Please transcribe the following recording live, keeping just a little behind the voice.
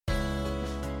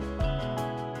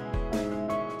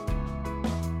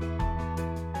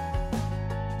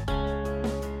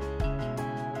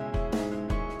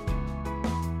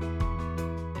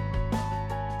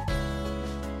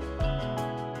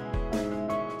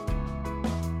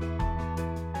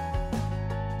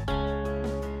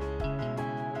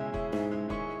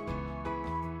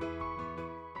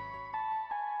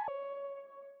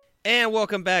And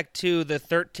welcome back to the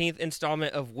 13th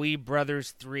installment of We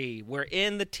Brothers 3. We're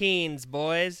in the teens,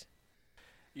 boys.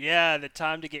 Yeah, the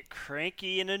time to get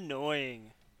cranky and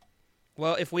annoying.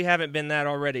 Well, if we haven't been that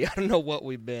already, I don't know what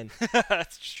we've been.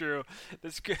 That's true.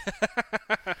 That's good.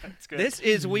 That's good. This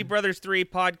is We Brothers 3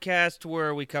 podcast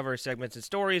where we cover segments and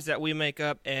stories that we make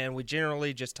up, and we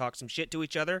generally just talk some shit to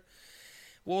each other.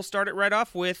 We'll start it right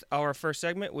off with our first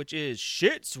segment, which is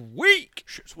Shit's Week.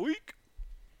 Shit's Week.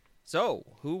 So,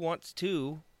 who wants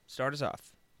to start us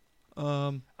off?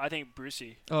 I think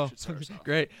Brucey should start us off.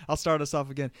 Great. I'll start us off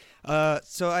again.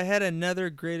 So I had another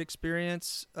great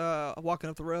experience walking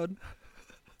up the road.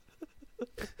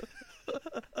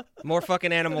 More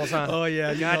fucking animals, huh? Oh,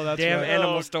 yeah. You know that's Goddamn right.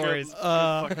 animal stories.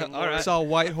 All right. I saw a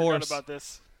white horse. About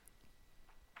this.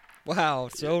 Wow,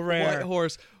 so rare. White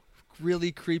horse.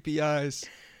 Really creepy eyes.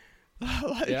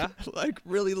 Like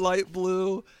really light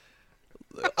blue.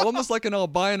 Almost like an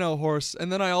albino horse.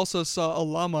 And then I also saw a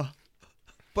llama.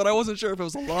 But I wasn't sure if it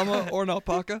was a llama or an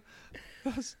alpaca.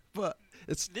 But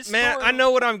it's Man, I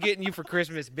know what I'm getting you for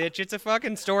Christmas, bitch. It's a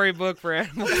fucking storybook for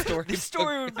animal stories. This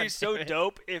story would be so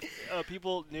dope if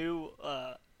people knew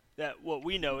that what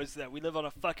we know is that we live on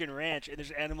a fucking ranch and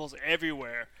there's animals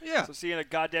everywhere. Yeah. So seeing a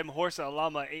goddamn horse and a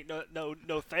llama ain't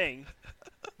no thing.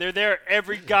 They're there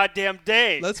every goddamn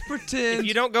day. Let's pretend. If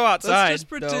you don't go outside, Let's just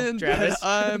pretend though, Travis.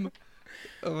 that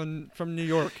I'm from New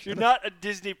York. You're not a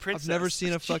Disney princess. I've never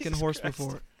seen a fucking Jesus horse Christ.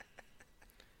 before.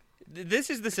 This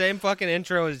is the same fucking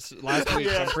intro as last week,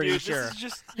 Yeah, I'm pretty dude, sure.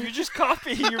 You're just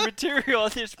copying your material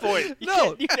at this point. You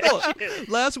No, can't do that no. shit.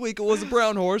 Last week it was a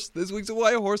brown horse. This week's a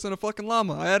white horse and a fucking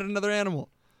llama. I added another animal.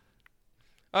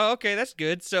 Oh, okay, that's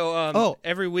good. So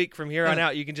every week from here on Yeah.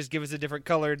 out, you can just give us a different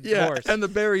colored Yeah, horse. and the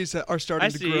berries are starting I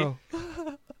to see. grow.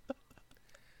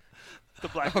 The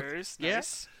blackberries. yeah.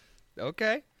 Nice.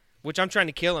 Okay. Which I'm trying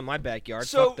to kill in my backyard.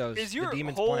 So Fuck those. is your the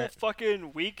demon's whole plant.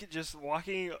 fucking week just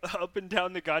walking up and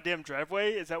down the goddamn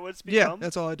driveway? Is that what it's Yeah, become?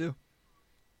 that's all I do.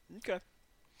 Okay.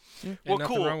 Ain't Well,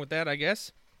 nothing cool. wrong with that, I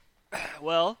guess.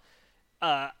 Well,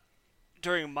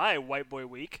 during my white boy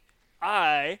week,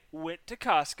 I went to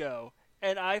Costco,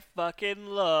 and I fucking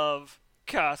love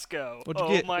Costco. What'd you Oh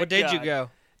get? my What day God. did you go?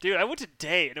 Dude, I went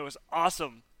today, and it was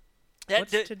awesome.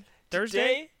 What's Thursday?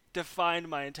 Today defined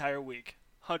my entire week.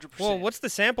 100%. Well, what's the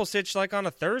sample sitch like on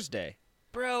a Thursday?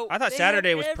 Bro, I thought they Saturday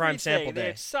had was prime everything. sample They day.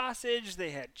 had sausage,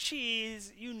 they had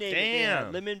cheese, you name it. They had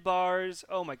Damn. lemon bars.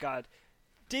 Oh my god.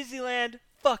 Disneyland,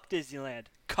 fuck Disneyland.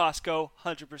 Costco,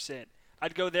 100%.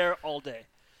 I'd go there all day.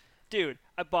 Dude,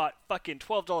 I bought fucking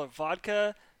 $12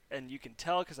 vodka, and you can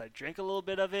tell because I drank a little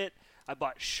bit of it. I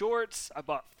bought shorts. I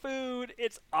bought food.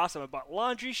 It's awesome. I bought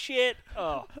laundry shit.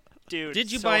 Oh, dude.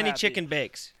 Did you so buy any happy. chicken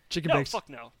bakes? Chicken No, bakes. fuck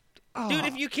no. Dude,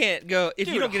 if you can't go, if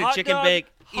Dude, you don't get a hot chicken dog- bake,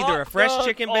 either a hot fresh dog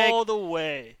chicken bake all the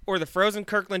way. or the frozen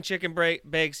Kirkland chicken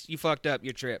bakes, you fucked up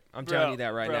your trip. I'm telling you that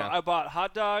right bro, now. I bought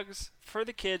hot dogs for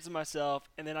the kids and myself,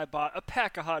 and then I bought a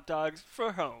pack of hot dogs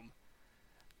for home.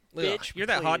 Ugh, bitch, you're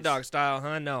that hot please. dog style,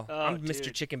 huh? No, Oh, I'm Mr.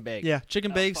 dude. Chicken Bake. Yeah,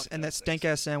 chicken Oh, bakes fuck and that those stank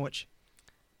ass sandwich.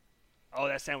 Oh,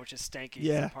 that sandwich is stanky.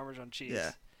 Yeah. The Parmesan cheese.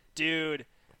 Yeah. Dude,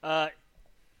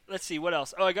 let's see, what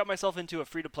else? Oh, I got myself into a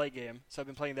free-to-play game, so I've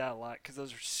been playing that a lot, because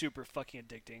those are super fucking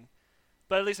addicting.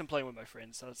 But at least I'm playing with my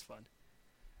friends, so that's fun.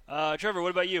 Trevor,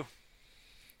 what about you?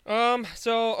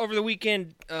 So over the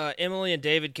weekend, Emily and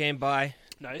David came by.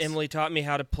 Nice. Emily taught me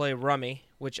how to play rummy,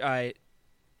 which I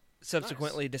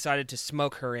subsequently decided to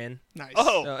smoke her in. Nice.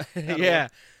 Oh, Yeah,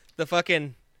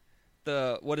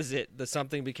 what is it? The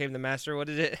something became the master. What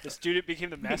is it? the student became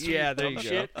the master. Yeah, there dumb you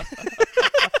shit. go.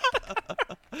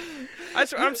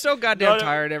 I'm so goddamn None of-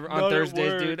 tired on none of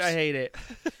Thursdays, dude. words. I hate it.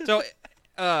 So,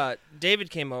 David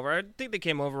came over. I think they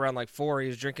came over around like 4. He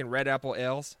was drinking red apple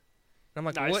ales. And I'm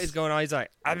like, Nice. what is going on? He's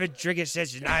like, I've been drinking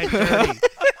since 9:30.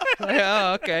 Like,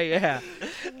 oh, okay, yeah.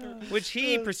 Which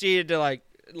he proceeded to like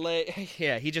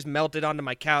he just melted onto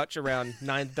my couch around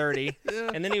 9:30,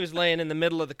 and then he was laying in the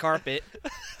middle of the carpet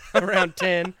around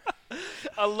 10.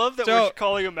 I love that So- we're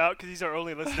calling him out because he's our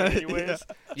only listener anyways.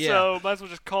 Yeah. So might as well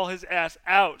just call his ass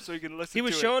out so he can listen He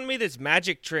was to showing me this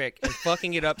magic trick and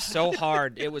fucking it up so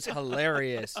hard. It was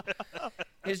hilarious.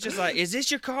 He's just like, is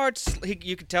this your card?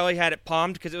 You could tell he had it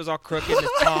palmed because it was all crooked in his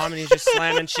palm, and he's just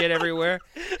slamming shit everywhere.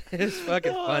 It's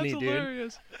fucking funny, that's dude.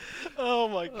 hilarious. Oh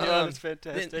my god, that's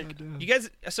fantastic. You guys,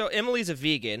 so Emily's a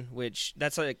vegan, which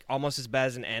that's like almost as bad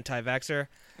as an anti-vaxxer.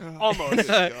 Almost.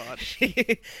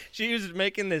 She was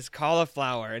making this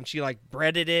cauliflower, and she like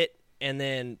breaded it, and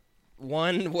then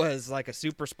one was like a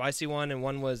super spicy one, and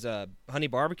one was a honey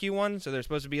barbecue one. So they're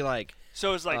supposed to be like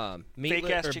So it's like meatless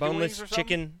fake-ass or chicken boneless wings or something?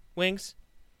 chicken wings.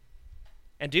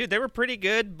 And, dude, they were pretty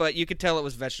good, but you could tell it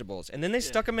was vegetables. And then they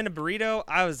stuck them in a burrito.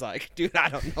 I was like, dude, I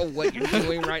don't know what you're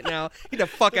doing right now. Get the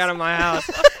fuck out of my house.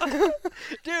 Dude,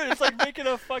 it's like making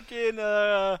a fucking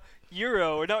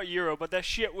gyro, or not gyro, but that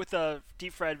shit with a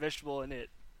deep fried vegetable in it,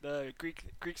 the Greek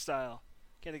style.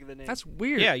 Can't think of the name. That's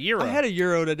weird. Yeah, gyro. I had a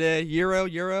gyro today.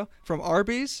 Gyro from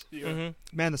Arby's. Yeah.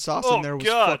 Mm-hmm. Man, the sauce Oh, in there was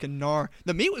God. fucking gnar.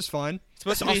 The meat was fine. It's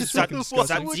supposed to The be sauce is fucking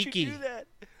disgusting. Why would you tzatziki. do that?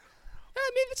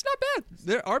 I mean, it's not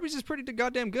bad. Arby's is pretty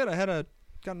goddamn good.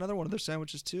 Got another one of their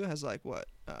sandwiches too. It has like what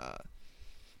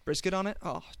brisket on it.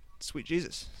 Oh, sweet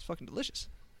Jesus, it's fucking delicious.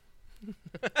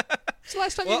 It's the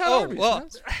last time you had Arby's. Man.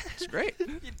 It's great.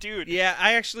 Dude. Yeah,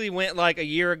 I actually went like a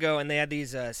year ago, and they had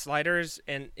these sliders,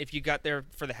 and if you got there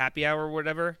for the happy hour or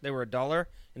whatever, they were $1,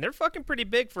 and they're fucking pretty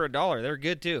big for $1. They're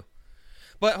good too.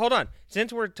 But hold on,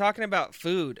 since we're talking about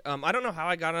food, I don't know how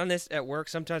I got on this at work.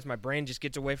 Sometimes my brain just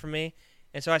gets away from me,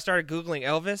 and so I started Googling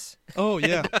Elvis. Oh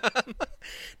yeah.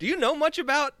 Do you know much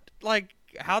about like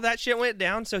how that shit went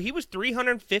down? So he was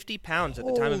 350 pounds at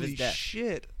the time of his Holy death.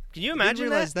 shit. Can you I imagine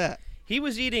didn't realize that? He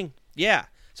was eating, yeah.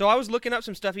 So I was looking up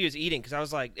some stuff he was eating because I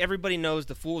was like, everybody knows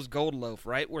the Fool's Gold loaf,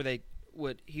 right? Where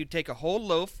he'd take a whole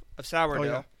loaf of sourdough,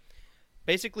 yeah.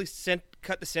 basically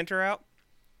cut the center out,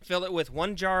 fill it with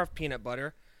 1 jar of peanut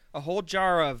butter, a whole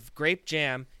jar of grape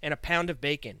jam, and a pound of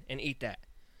bacon, and eat that.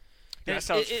 That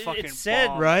sounds fucking it said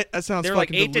bomb. Right? That sounds they're like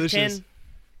fucking delicious.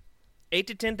 8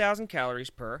 to 10,000 calories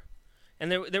per, and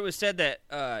there was said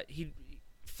that he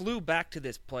flew back to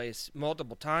this place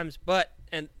multiple times, but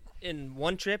in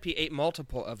one trip he ate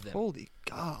multiple of them. Holy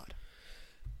God.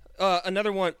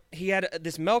 Another one, he had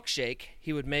this milkshake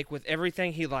he would make with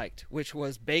everything he liked, which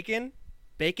was bacon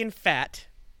fat,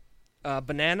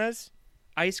 bananas,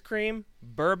 ice cream,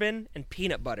 bourbon, and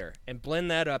peanut butter, and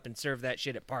blend that up and serve that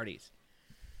shit at parties.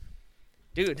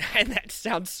 Dude, and that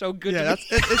sounds so good Yeah, to me.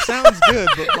 it sounds good,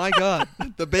 but my God,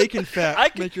 the bacon fat I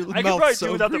could make your probably mouth do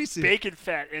so without greasy. the bacon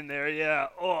fat in there. Yeah.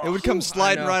 Oh. It would come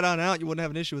sliding know. right on out. You wouldn't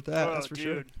have an issue with that. Oh, That's for dude.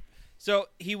 sure. So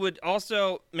he would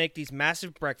also make these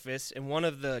massive breakfasts, and one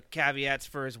of the caveats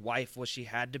for his wife was she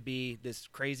had to be this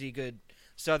crazy good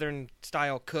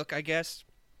Southern-style cook, I guess.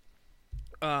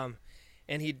 And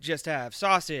he'd just have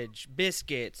sausage,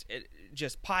 biscuits,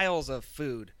 just piles of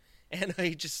food, and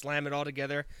he'd just slam it all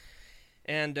together.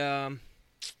 And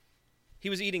he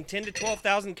was eating 10 to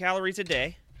 12,000 calories a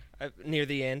day near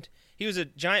the end. He was a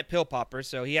giant pill popper,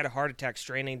 so he had a heart attack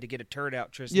straining to get a turd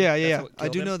out. Tristan. Yeah, That's yeah. what I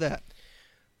killed do him. know that.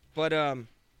 But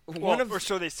Or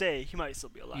so they say. He might still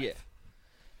be alive.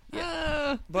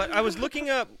 Yeah. But I was looking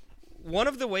up one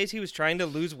of the ways he was trying to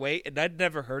lose weight, and I'd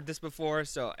never heard this before,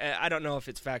 so I don't know if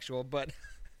it's factual, but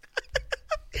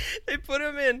they put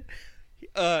him in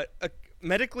a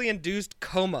medically induced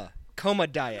coma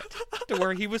diet to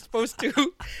where he was supposed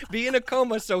to be in a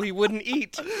coma so he wouldn't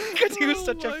eat because he was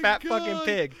such a my fat God. fucking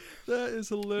pig. That is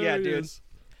hilarious. Yeah, dude.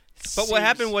 But what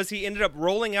happened was he ended up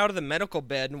rolling out of the medical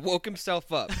bed and woke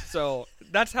himself up. So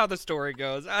that's how the story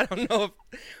goes. I don't know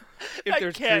if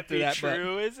there's can't truth to be that,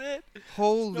 true, is it?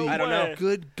 Holy, No I don't know. way.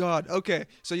 Good God. Okay,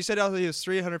 so you said he was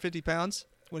 350 pounds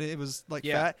when he was like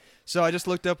Yeah. fat. So I just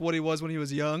looked up what he was when he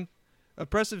was young.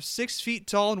 Impressive 6 feet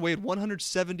tall and weighed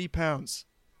 170 pounds.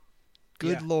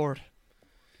 Good Yeah. Lord.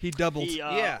 He doubled. He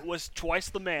Yeah. was twice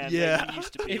the man Yeah. that he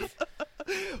used to be.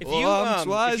 If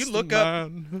Well, you look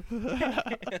up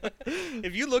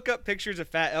if you look up pictures of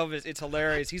Fat Elvis, it's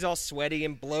hilarious. He's all sweaty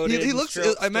and bloated. he and looks.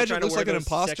 still I imagine trying it looks to wear like an those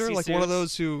imposter, sexy like one of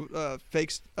suits. those who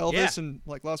fakes Elvis Yeah. in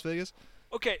like Las Vegas.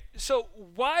 Okay, so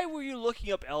why were you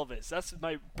looking up Elvis? That's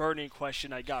my burning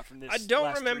question I got from this. I don't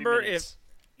last 3 remember minutes.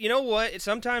 You know what?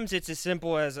 Sometimes it's as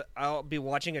simple as I'll be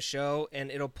watching a show and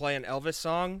it'll play an Elvis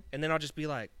song, and then I'll just be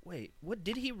like, "Wait, what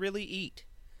did he really eat?"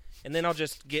 And then I'll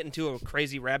just get into a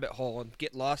crazy rabbit hole and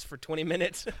get lost for 20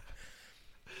 minutes.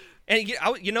 And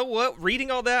you know what?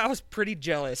 Reading all that, I was pretty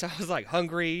jealous. I was like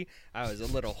hungry. I was a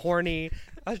little horny.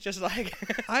 I was just like,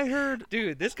 I heard.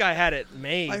 dude, this guy had it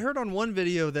made. I heard on one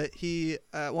video that he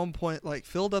at one point like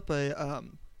filled up a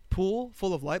pool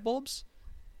full of light bulbs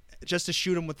just to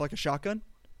shoot him with like a shotgun.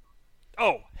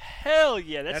 Oh hell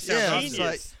yeah, that's That sounds genius.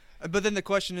 awesome. Like, but then the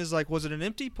question is like, was it an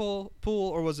empty pool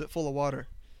or was it full of water?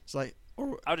 It's like,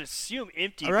 I would assume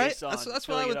empty. all right, based on that's what I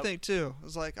filling it would up. think too.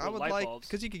 It's like I with would light like bulbs.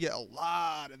 because you could get a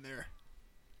lot in there.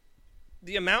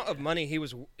 The amount of money he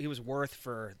was worth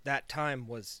for that time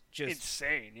was just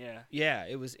Insane, yeah. yeah,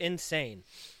 it was insane.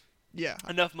 Yeah,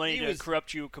 Enough money He to was-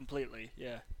 corrupt you completely.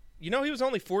 Yeah. You know, he was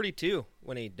only 42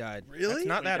 when he died. Really? That's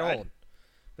not When he that died? old.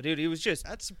 But dude, he was just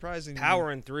that's surprising. to me.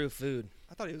 powering through food.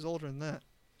 I thought he was older than that.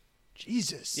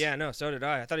 Jesus. Yeah, no, so did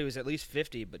I. I thought he was at least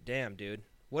 50, but damn, dude.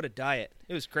 What a diet.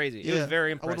 It was crazy. Yeah. It was very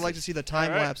I impressive. would like to see the time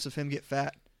All right. lapse of him get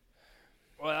fat.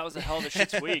 Well, that was a hell of a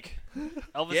shit's week.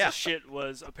 Elvis's Yeah. shit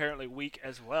was apparently weak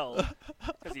as well.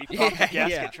 Because he popped the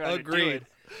gasket trying agreed.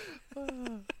 to do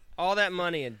it. All that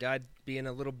money and died being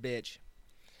a little bitch.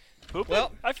 Pooping?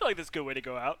 Well- I feel like that's a good way to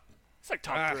go out. It's like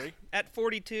top 3. At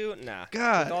 42, nah.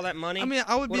 God. With all that money. I mean,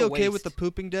 I would what be a okay with waste. the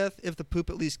pooping death if the poop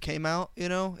at least came out. You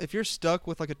know, if you're stuck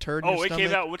with like a turd in Oh, your it stomach,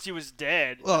 came out once he was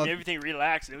dead. Well, and everything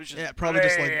relaxed. And it was just yeah, probably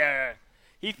just like-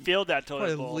 he filled that toilet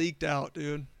probably bowl. leaked out,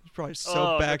 dude. It's probably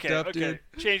so backed okay, up, okay. dude.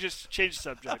 Change the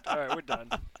subject. All right, we're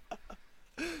done.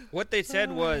 What they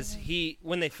said was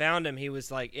when they found him, he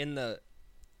was like in the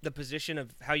position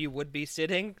of how you would be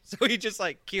sitting. So he just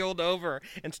like keeled over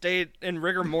and stayed in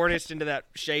rigor mortis into that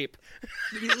shape.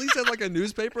 Did he at least have like a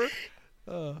newspaper?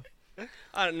 I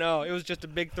don't know. It was just a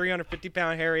big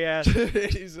 350-pound hairy ass.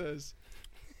 Jesus.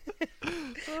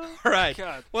 All right.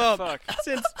 God, Well, fuck.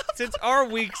 since our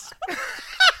weeks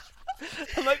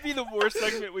That might be the worst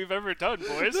segment we've ever done,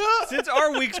 boys. since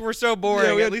our weeks were so boring,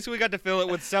 Yeah, we at had- least we got to fill it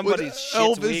with somebody's shit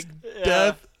Elvis week.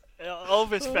 death.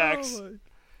 Elvis facts. Oh, my-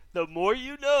 The more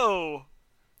you know.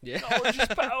 Yeah. Knowledge is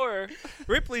power.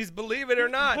 Ripley's Believe It or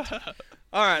Not.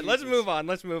 All right, let's move on.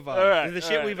 Let's move on. All right, The all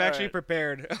shit right, we've all actually right.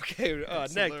 prepared. Okay,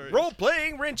 next. hilarious.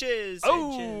 Role-playing wrenches.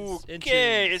 Oh, Inches,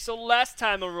 okay. inches. So last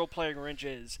time on Role Playing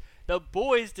Wrenches, the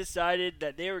boys decided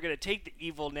that they were going to take the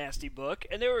evil, nasty book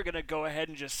and they were going to go ahead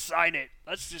and just sign it.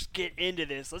 Let's just get into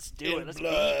this. Let's do it. Let's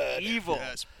be evil.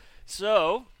 Yes.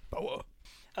 So, Power.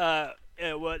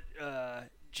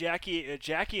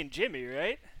 Jackie and Jimmy,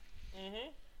 right? Mm-hmm.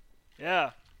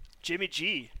 Yeah. Jimmy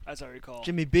G, as I recall.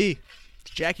 Jimmy B.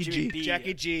 Jackie Jimmy G. B.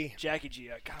 Jackie G. Jackie G.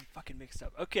 God, I'm fucking mixed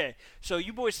up. Okay, so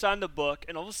you boys signed the book,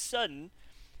 and all of a sudden,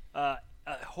 a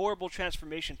horrible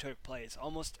transformation took place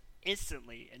almost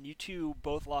instantly, and you two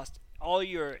both lost all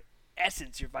your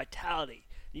essence, your vitality.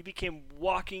 You became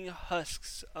walking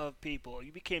husks of people.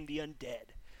 You became the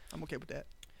undead. I'm okay with that.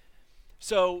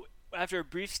 So, after a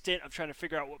brief stint of trying to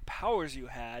figure out what powers you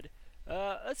had,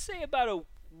 let's say about a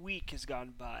week has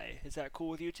gone by. Is that cool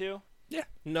with you two?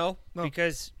 No, No.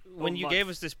 because when you month. gave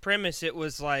us this premise, it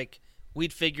was like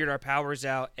we'd figured our powers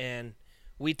out and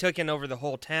we'd taken over the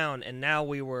whole town, and now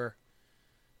we were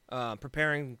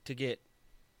preparing to get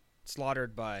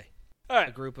slaughtered by All right.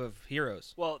 a group of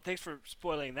heroes. Well, thanks for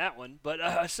spoiling that one.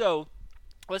 But so,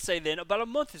 let's say then about a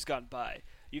month has gone by.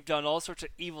 You've done all sorts of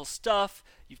evil stuff.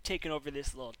 You've taken over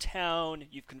this little town.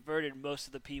 You've converted most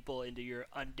of the people into your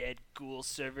undead ghoul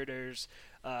servitors.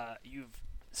 You've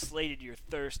slated your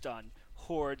thirst on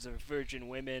hordes of virgin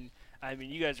women. I mean,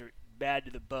 you guys are bad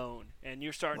to the bone, and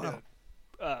you're starting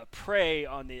to prey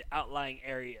on the outlying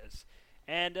areas.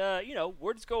 And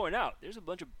word's going out. There's a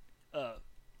bunch of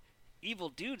evil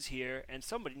dudes here, and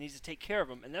somebody needs to take care of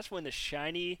them. And that's when the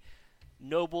shiny,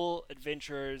 noble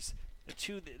adventurers,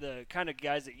 the kind of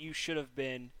guys that you should have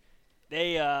been,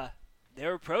 they're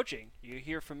approaching. You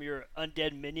hear from your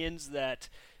undead minions that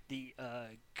the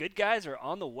good guys are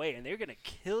on the way, and they're gonna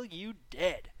kill you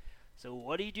dead. So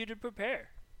what do you do to prepare?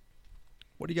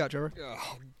 What do you got, Trevor?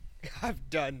 Oh, I've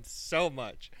done so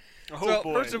much. Oh, So,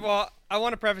 boy. first of all, I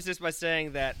want to preface this by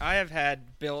saying that I have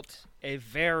had built a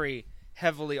very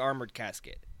heavily armored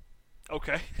casket.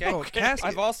 Okay. Okay? Oh, a casket.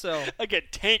 I've also... Again,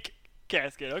 tank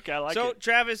casket. Okay, I like So, it.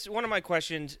 Travis, one of my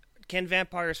questions, can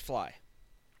vampires fly?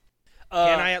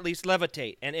 Can I at least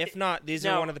levitate? And if not, these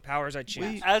are now, one of the powers I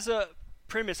choose. As a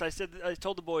premise, I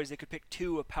told the boys they could pick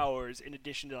 2 powers in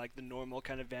addition to like the normal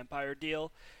kind of vampire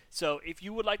deal. So if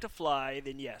you would like to fly,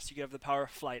 then yes, you can have the power of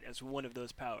flight as one of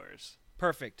those powers.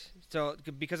 Perfect. So,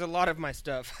 because a lot of my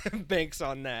stuff banks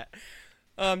on that.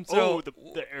 So, Oh,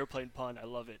 the airplane pun. I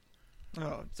love it.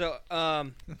 Oh, so,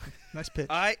 nice pitch.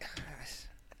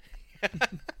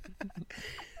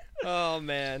 Oh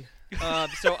man.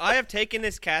 So I have taken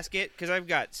this casket because I've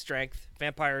got strength.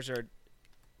 Vampires are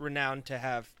renowned to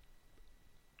have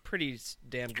pretty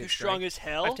damn good You're strong strength. as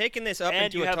hell. I've taken this up and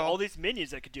into you a have tall. all these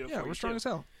minions that could do it yeah, for you we're strong too. as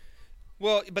hell.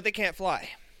 Well, but they can't fly.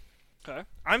 Okay.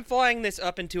 I'm flying this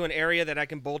up into an area that I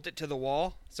can bolt it to the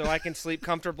wall, so I can sleep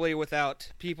comfortably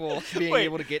without people being Wait,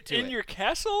 able to get to in it. your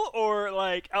castle or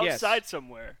like Yes. outside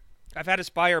somewhere? I've had a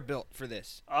spire built for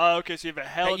this. Oh, okay. So you have a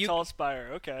hell you- tall spire.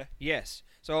 Okay. Yes.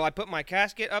 So I put my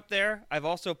casket up there. I've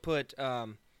also put.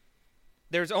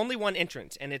 There's only one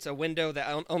entrance, and it's a window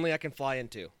that only I can fly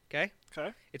into. Okay.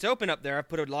 Okay. It's open up there. I've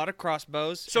put a lot of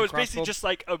crossbows. So and it's basically crossbow- just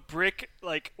like a brick,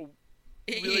 like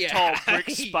really Yeah. tall brick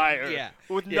spire Yeah.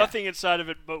 with Yeah. nothing inside of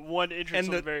it but one entrance And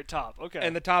on the very top. Okay.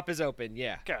 And the top is open.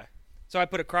 Yeah. okay. So I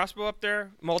put a crossbow up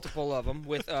there, multiple of them,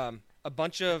 with a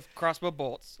bunch of crossbow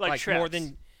bolts, Like more traps.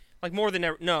 than,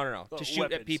 no, Well, to shoot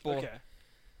weapons. at people Okay.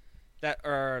 that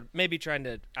are maybe trying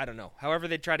to, I don't know, however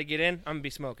they try to get in. I'm gonna be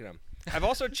smoking them. I've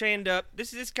also chained up.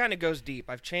 This kind of goes deep.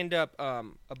 I've chained up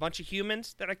a bunch of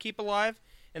humans that I keep alive,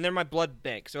 and they're my blood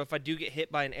bank. So if I do get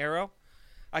hit by an arrow,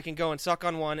 I can go and suck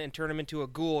on one and turn him into a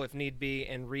ghoul if need be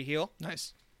and reheal.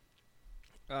 Nice.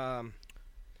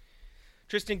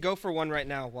 Tristan, go for one right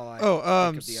now while I. think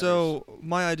of the So others.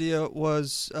 my idea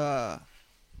was, are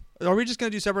we just gonna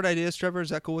do separate ideas, Trevor? Is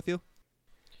that cool with you?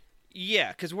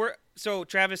 Yeah, because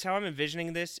Travis, how I'm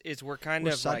envisioning this is we're kind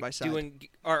We're of side by like side. doing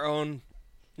our own.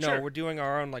 No, Sure. we're doing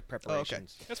our own like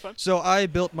preparations. That's fun. So I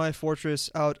built my fortress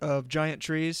out of giant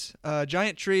trees.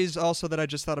 Giant trees also that I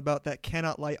just thought about that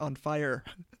cannot light on fire.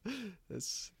 All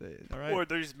right. Or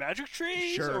there's magic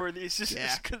trees, Sure. or these just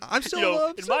Yeah. 'cause, I'm still,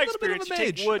 in still my a little bit of experience, a you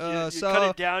take mage. wood, you So cut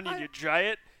it down, and you dry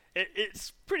it.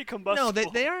 It's pretty combustible.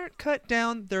 No, they aren't cut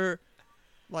down. They're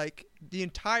like the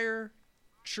entire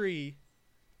tree.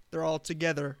 They're all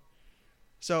together.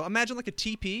 So imagine like a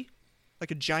teepee,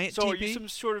 like a giant So are teepee you some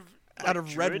sort of out of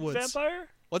druid redwoods. vampire?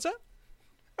 What's that?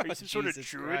 Are you some sort of Jesus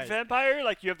druid Christ. vampire?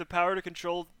 Like you have the power to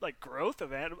control like growth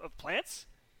of plants?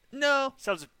 No.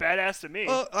 Sounds badass to me.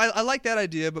 Well, I like that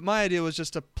idea, but my idea was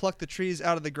just to pluck the trees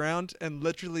out of the ground and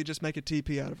literally just make a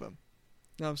teepee out of them.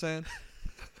 You know what I'm saying?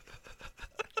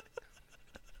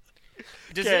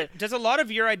 Does a lot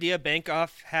of your idea bank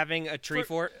off having a tree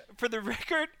fort? For the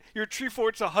record, your tree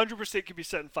forts 100% can be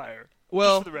set on fire.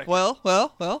 Well, Just for the record.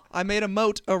 well. I made a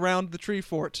moat around the tree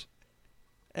fort,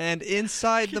 and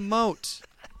inside the moat,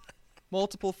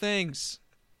 multiple things,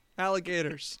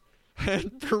 alligators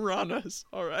and piranhas.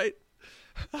 All right,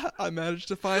 I managed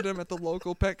to find them at the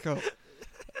local Petco,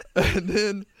 and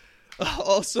then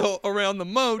also around the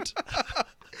moat.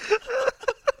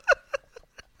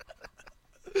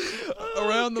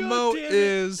 Around the moat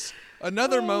is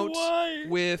another moat why?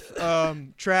 with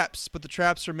traps, but the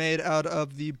traps are made out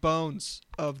of the bones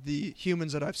of the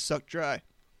humans that I've sucked dry.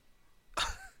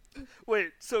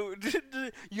 Wait, so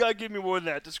you gotta give me more than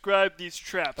that. Describe these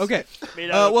traps. Okay. Made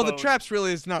out of Well, the bone. traps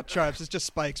really is not traps. It's just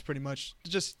spikes, pretty much.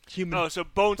 Just human Oh, so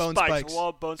bone Bone spikes. spikes. A wall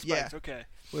of bone Yeah. spikes. Okay.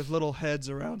 with little heads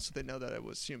around, so they know that it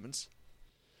was humans.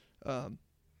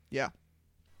 Yeah.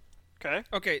 Okay.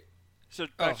 Okay. So Oh,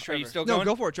 back to are you Trevor. still No, going?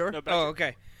 go for it, Trevor. No, back Oh, to-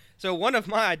 okay. So one of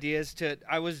my ideas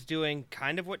I was doing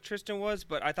kind of what Tristan was,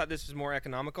 but I thought this was more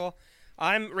economical.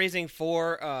 I'm raising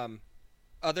 4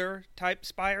 other type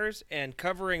spires and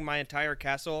covering my entire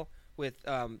castle with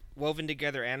woven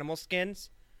together animal skins.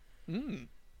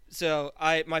 So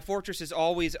my fortress is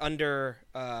always under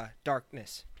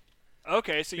darkness.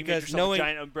 Okay, so you made Because yourself knowing, a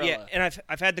giant umbrella. yeah, and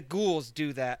I've had the ghouls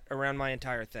do that around my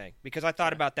entire thing because I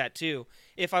thought about that too.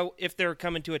 If they're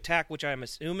coming to attack, which I'm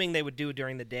assuming they would do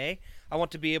during the day, I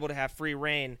want to be able to have free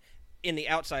reign in the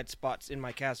outside spots in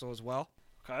my castle as well.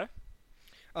 Okay.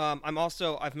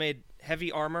 I've made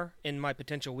heavy armor in my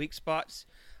potential weak spots.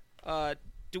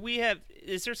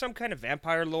 Is there some kind of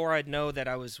vampire lore I'd know that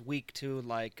I was weak to,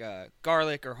 like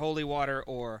garlic or holy water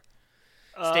or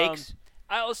steaks?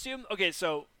 I'll assume. Okay,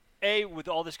 so with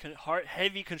all this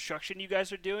heavy construction you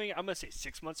guys are doing, I'm gonna say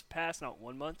 6 months have passed, not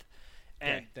 1 month.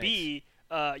 And Okay, B,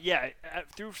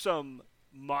 through some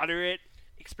moderate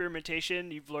experimentation,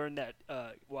 you've learned that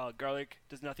while garlic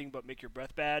does nothing but make your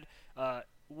breath bad,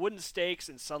 wooden stakes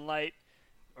and sunlight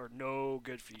are no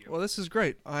good for you. Well, this is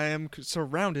great. I am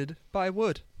surrounded by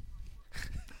wood.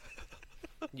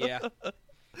 Yeah.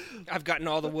 I've gotten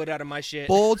all the wood out of my shit.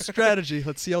 Bold strategy.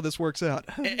 Let's see how this works out.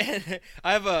 I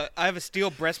have a steel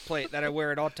breastplate that I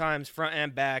wear at all times, front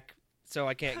and back, so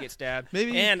I can't get stabbed.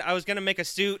 Maybe- And I was gonna make a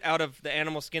suit out of the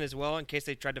animal skin as well, in case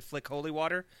they tried to flick holy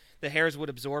water. The hairs would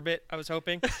absorb it. I was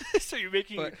hoping. So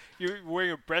But- you're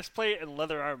wearing a breastplate and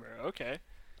leather armor. Okay.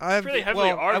 I've Really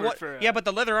heavily armored for. Yeah, but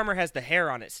the leather armor has the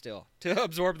hair on it still to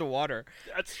absorb the water.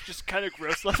 That's just kind of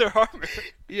gross leather armor.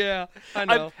 Yeah, I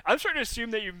know. I'm starting to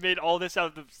assume that you've made all this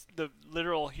out of the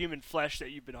literal human flesh that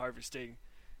you've been harvesting.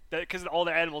 That because all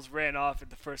the animals ran off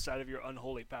at the first sight of your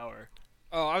unholy power.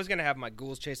 Oh, I was gonna have my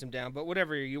ghouls chase him down, but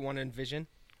whatever you want to envision.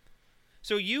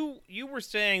 So you were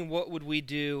saying, what would we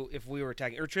do if we were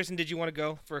attacking? Or Tristan, did you want to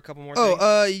go for a couple more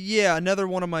things? Yeah, another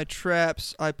one of my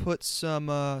traps. I put some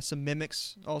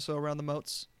mimics also around the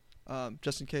moats,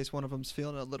 just in case one of them's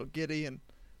feeling a little giddy and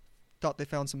thought they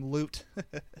found some loot.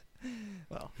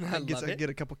 Well, I guess love I could it. get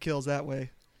a couple kills that way.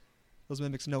 Those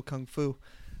mimics know kung fu.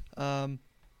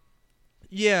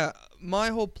 Yeah, my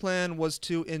whole plan was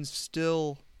to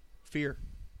instill fear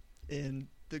in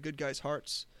the good guys'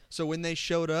 hearts. So when they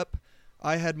showed up,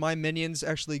 I had my minions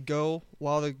actually go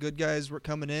while the good guys were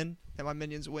coming in, and my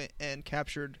minions went and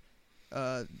captured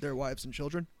their wives and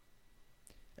children.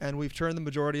 And we've turned the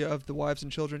majority of the wives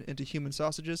and children into human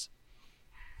sausages.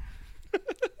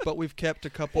 But we've kept a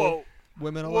couple Whoa,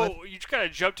 women alive. whoa! You kind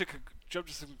of jumped to jumped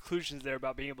to some conclusions there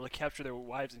about being able to capture their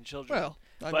wives and children. Well,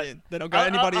 I But mean, they don't got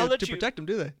anybody I'll let to you- protect them,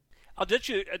 do they? I'll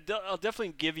definitely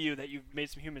give you that you've made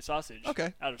some human sausage.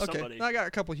 Okay. Out of Okay. somebody. I got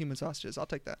a couple human sausages. I'll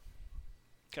take that.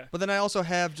 'Kay. But then I also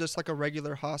have just like a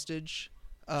regular hostage.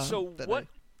 So what-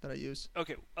 that I use?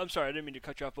 Okay, I'm sorry, I didn't mean to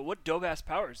cut you off, but what dope ass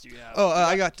powers do you have? Oh,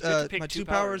 I got you have to pick my two two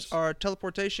powers are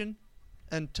teleportation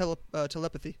and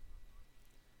telepathy.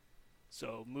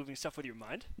 So moving stuff with your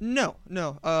mind. No,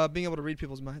 being able to read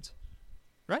people's minds.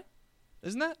 Right?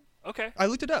 Isn't that? Okay. I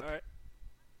looked it up All right.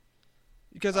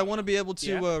 because I want to be able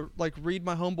to yeah. like read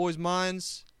my homeboys'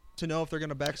 minds to know if they're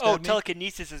gonna backstab Oh, me.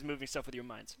 telekinesis is moving stuff with your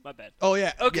minds. My bad. Oh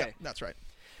yeah. Okay. Yeah, that's right.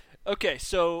 Okay,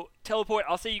 so teleport.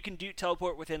 I'll say you can do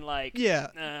teleport within like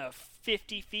Yeah.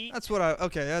 50 feet. That's what I.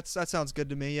 Okay, that sounds good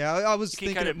to me. Yeah, I was You can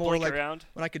thinking kind it of more blink like around.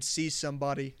 when I could see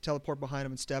somebody, teleport behind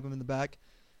them and stab them in the back.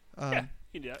 Yeah, you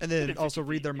can do that. And then Within also 50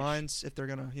 read their feet-ish. minds if they're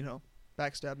gonna,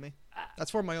 backstab me. That's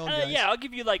for my own guys. Yeah, I'll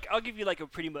give you like a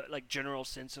pretty much like general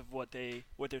sense of what they're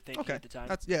thinking Okay. at the time.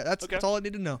 That's Okay. that's all I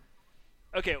need to know.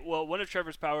 Okay, well, one of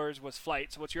Trevor's powers was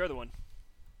flight. So what's your other one?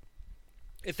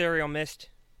 Ethereal mist.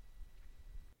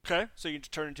 Okay, so you can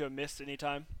just turn into a mist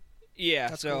anytime. Yeah,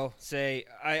 That's so cool. say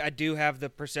I do have the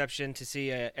perception to see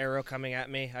an arrow coming at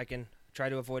me. I can try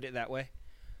to avoid it that way.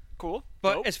 Cool.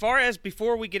 But Dope. as far as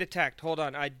before we get attacked, hold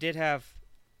on. I did have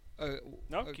a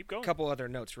keep going. couple other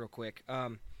notes real quick.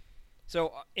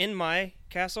 So in my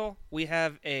castle, we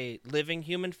have a living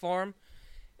human farm,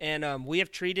 and we have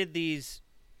treated these.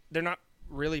 They're not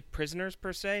really prisoners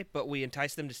per se, but we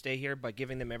entice them to stay here by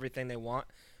giving them everything they want.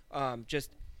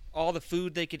 Just all the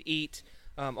food they could eat,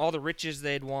 all the riches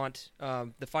they'd want,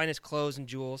 the finest clothes and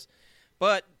jewels.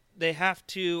 But they have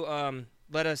to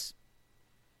let us,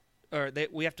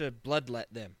 we have to bloodlet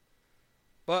them.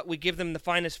 But we give them the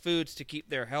finest foods to keep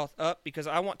their health up because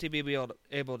I want to be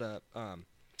able to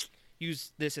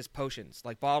use this as potions.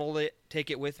 Like bottle it, take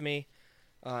it with me,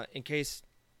 in case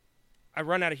I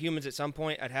run out of humans at some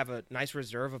point. I'd have a nice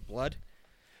reserve of blood.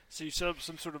 So you set up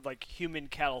some sort of like human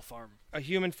cattle farm. A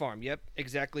human farm. Yep,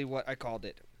 exactly what I called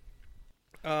it.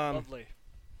 Lovely.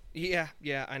 Yeah,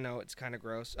 I know it's kind of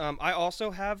gross. I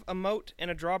also have a moat and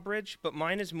a drawbridge, but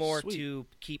mine is more Sweet. to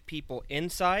keep people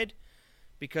inside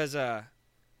because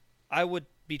I would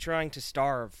be trying to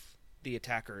starve the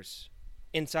attackers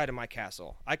inside of my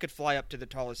castle. I could fly up to the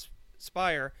tallest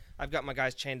spire. I've got my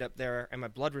guys chained up there and my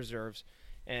blood reserves,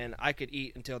 and I could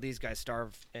eat until these guys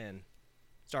starve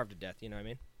to death. You know what I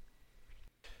mean?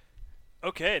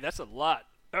 Okay, that's a lot.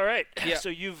 All right. Yeah. So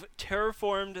you've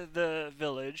terraformed the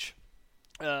village.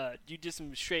 You did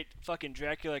some straight fucking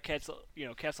Dracula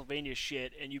Castlevania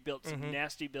shit, and you built some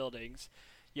nasty buildings.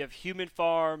 You have human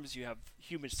farms. You have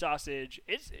human sausage.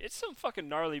 It's some fucking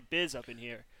gnarly biz up in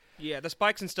here. Yeah, the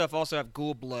spikes and stuff also have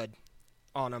ghoul blood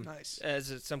on them. Nice.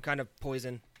 As some kind of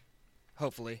poison,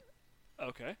 hopefully.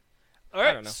 Okay. All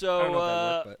right. don't know. So I don't know if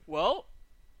that'd work, but- well,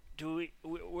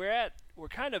 we're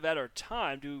kind of at our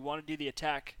time. Do we want to do the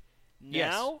attack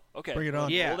Yes. now? Okay. Bring it on.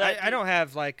 Yeah, Roll that I don't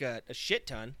have like a shit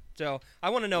ton, so I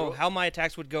want to know Roll- how my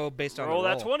attacks would go based on roll the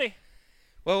roll. that 20.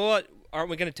 Well, what aren't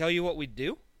we going to tell you what we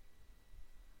do?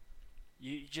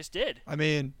 You just did. I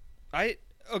mean, Okay.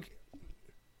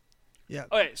 yeah.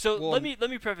 Okay, so Well- let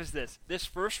me preface this. This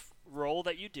first roll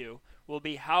that you do will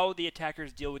be how the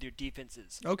attackers deal with your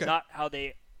defenses, Okay. not how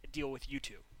they deal with you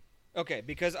two. Okay,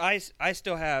 because I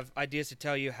still have ideas to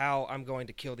tell you how I'm going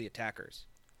to kill the attackers.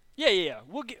 Yeah.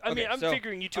 We'll get, I Okay, mean, I'm so-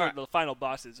 figuring you two are alright. the final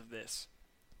bosses of this.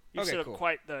 You've Okay, set up cool.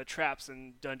 quite the traps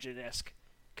and dungeon-esque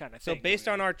kind of So thing. based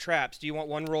going on our traps, do you want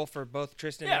one roll for both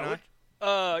Tristan and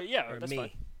I? yeah, Or that's me?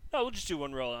 fine. No, we'll just do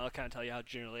one roll, and I'll kind of tell you how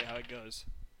it goes.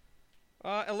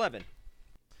 11.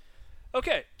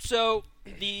 Okay, so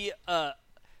the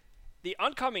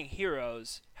oncoming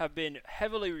heroes have been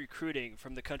heavily recruiting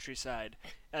from the countryside,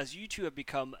 as you two have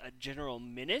become a general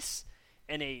menace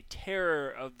and a terror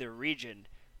of the region,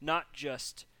 not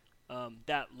just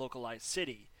that localized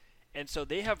city. And so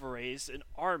they have raised an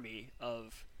army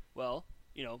of,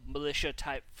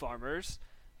 militia-type farmers,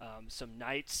 some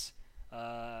knights,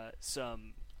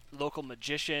 some local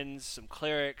magicians, some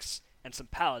clerics, and some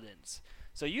paladins.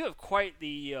 So you have quite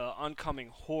the oncoming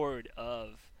horde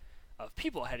of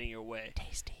people heading your way.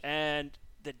 Tasty. And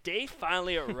the day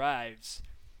finally arrives,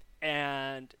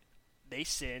 and they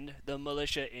send the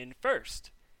militia in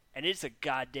first. And it's a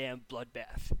goddamn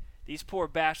bloodbath. These poor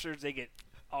bastards, they get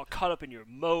all caught up in your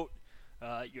moat.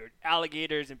 Your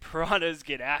alligators and piranhas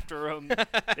get after them.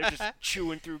 They're just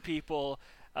chewing through people.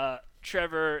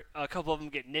 Trevor, a couple of them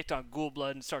get nicked on ghoul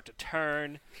blood and start to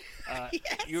turn.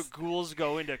 Your ghouls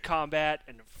go into combat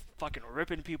and fucking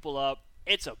ripping people up.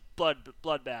 It's a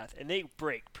bloodbath, and they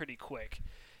break pretty quick.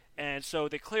 And so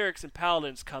the clerics and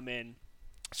paladins come in,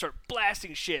 start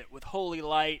blasting shit with holy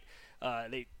light.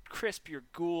 They crisp your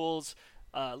ghouls.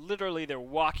 Literally, they're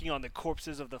walking on the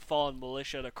corpses of the fallen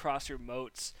militia to cross your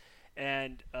moats.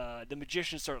 And the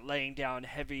magicians start laying down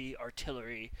heavy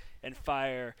artillery and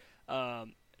fire.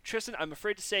 Tristan, I'm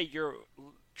afraid to say your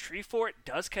tree fort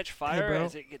does catch fire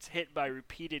as it gets hit by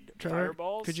repeated Trevor,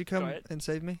 fireballs. could you come and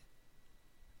save me?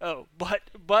 Oh, but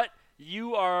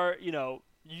you are,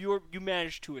 you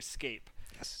managed to escape.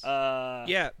 Yes.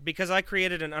 Yeah, because I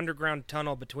created an underground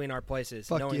tunnel between our places,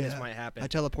 Fuck knowing yeah. this might happen. I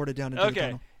teleported down into the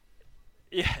tunnel.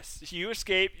 Yes, you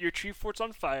escape. Your tree fort's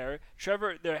on fire.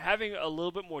 Trevor, they're having a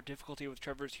little bit more difficulty with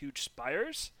Trevor's huge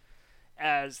spires,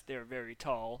 as they're very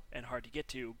tall and hard to get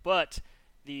to. But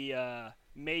the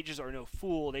mages are no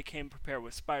fool. They came prepared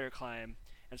with spider climb,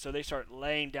 and so they start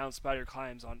laying down spider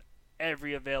climbs on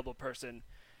every available person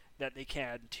that they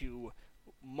can to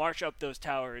march up those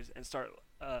towers and start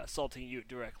assaulting you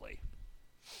directly.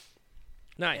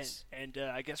 Nice. And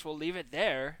I guess we'll leave it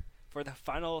there for the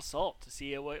final assault to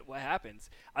see what happens.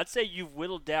 I'd say you've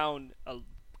whittled down a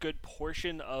good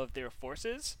portion of their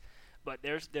forces, but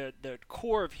there's the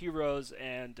core of heroes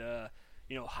and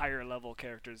higher level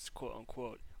characters, quote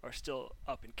unquote, are still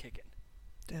up and kicking.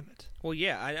 Damn it. Well,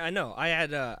 yeah, I know. I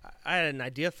had an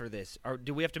idea for this.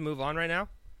 Do we have to move on right now?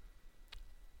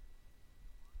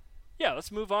 Yeah,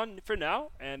 let's move on for now,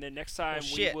 and then next time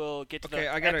we will get to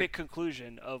the epic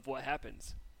conclusion of what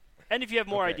happens. And if you have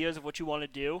more ideas of what you want to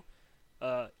do,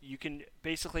 you can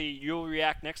you'll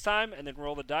react next time and then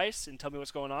roll the dice and tell me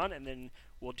what's going on, and then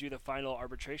we'll do the final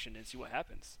arbitration and see what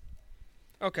happens.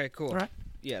 Okay, cool. All right.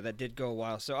 Yeah, that did go a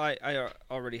while, so I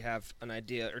already have an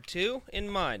idea or two in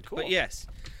mind. Cool. But yes.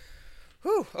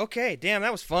 Whew, okay, damn,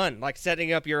 that was fun. Like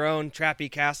setting up your own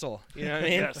trappy castle. You know what I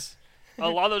mean? Yes. A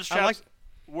lot of those traps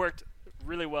worked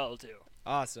really well, too.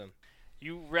 Awesome.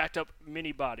 You racked up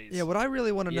many bodies. Yeah, what I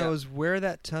really want to know is where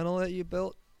that tunnel that you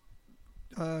built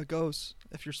goes.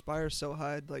 If your spire's so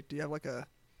high, like, do you have like a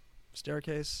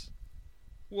staircase?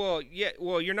 Well, yeah.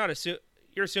 Well, you're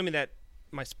assuming that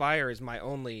my spire is my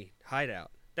only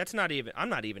hideout. That's not even. I'm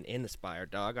not even in the spire,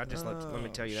 dog. I just let me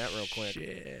tell you that real quick.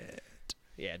 Shit.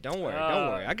 Yeah, don't worry.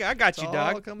 I got you,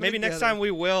 dog. Maybe next time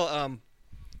we will.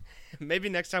 Maybe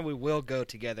next time we will go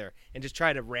together and just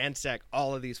try to ransack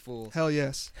all of these fools. Hell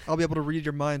yes. I'll be able to read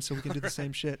your mind so we can do the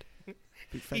same shit.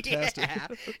 Be fantastic.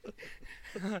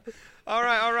 Yeah. All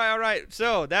right.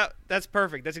 So that's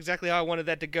perfect. That's exactly how I wanted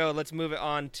that to go. Let's move it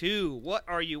on to what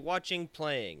are you watching,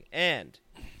 playing? And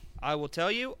I will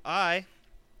tell you, I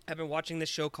have been watching this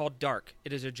show called Dark.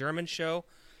 It is a German show,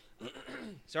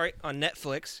 on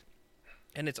Netflix,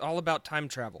 and it's all about time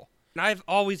travel. And I've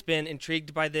always been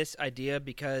intrigued by this idea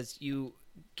because you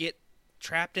get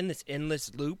trapped in this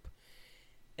endless loop,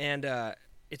 and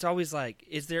it's always like,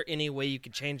 is there any way you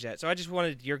could change that? So I just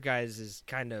wanted your guys'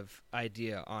 kind of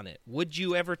idea on it. Would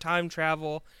you ever time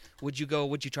travel? Would you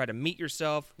try to meet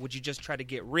yourself? Would you just try to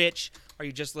get rich? Are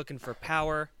you just looking for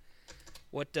power?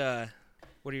 What are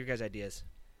your guys' ideas?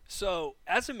 So,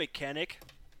 as a mechanic,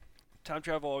 time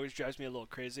travel always drives me a little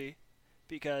crazy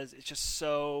because it's just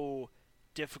so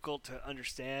difficult to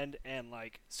understand and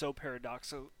like so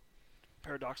paradoxical.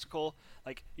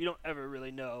 Like, you don't ever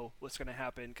really know what's going to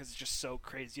happen because it's just so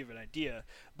crazy of an idea.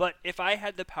 But if I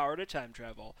had the power to time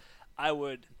travel, I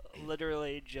would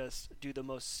literally just do the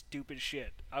most stupid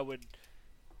shit. I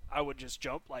would just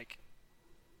jump like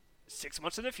 6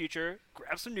 months in the future,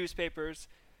 grab some newspapers,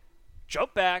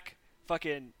 jump back,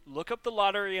 fucking look up the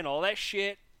lottery and all that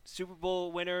shit, Super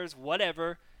Bowl winners,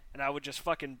 whatever, and I would just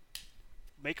fucking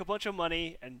make a bunch of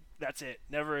money, and that's it.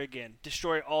 Never again.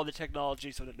 Destroy all the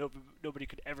technology so that nobody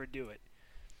could ever do it.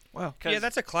 Wow. Yeah,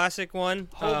 that's a classic one.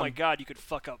 Oh my god, you could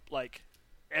fuck up like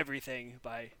everything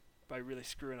by really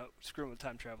screwing with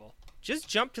time travel. Just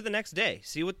jump to the next day.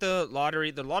 See what the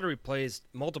lottery plays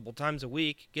multiple times a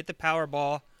week. Get the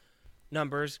Powerball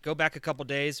numbers. Go back a couple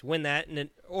days, win that, and then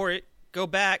go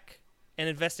back and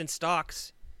invest in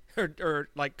stocks. Or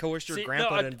like coerce your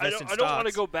grandpa to invest in stocks. I don't want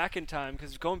to go back in time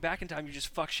because going back in time you just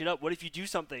fuck shit up. What if you do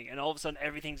something and all of a sudden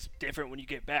everything's different when you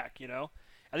get back? You know,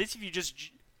 at least if you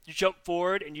jump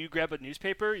forward and you grab a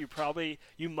newspaper,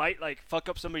 you might like fuck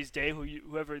up somebody's day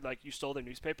whoever like you stole their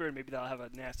newspaper, and maybe they'll have a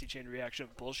nasty chain reaction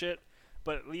of bullshit.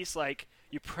 But at least like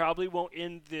you probably won't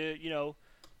end the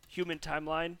human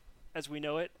timeline as we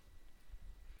know it.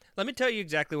 Let me tell you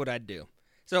exactly what I'd do.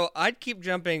 So I'd keep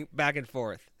jumping back and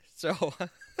forth. So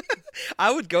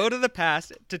I would go to the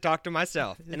past to talk to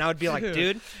myself, and I would be like,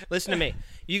 dude, listen to me.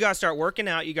 You got to start working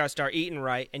out. You got to start eating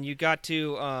right, and you got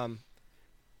to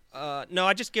no,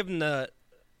 I just give them the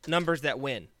numbers that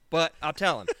win. But I'll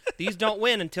tell them, these don't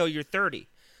win until you're 30.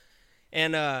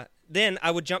 And then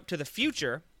I would jump to the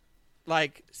future,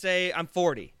 like, say I'm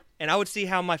 40, and I would see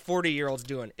how my 40-year-old's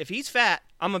doing. If he's fat,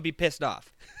 I'm going to be pissed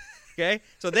off. Okay?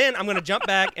 So then I'm going to jump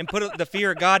back and put the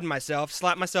fear of God in myself,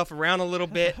 slap myself around a little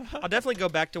bit. I'll definitely go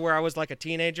back to where I was like a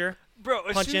teenager. Bro,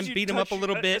 Punch him, beat him up a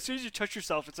little bit. As soon as you touch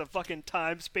yourself, it's a fucking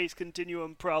time-space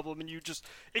continuum problem, and you just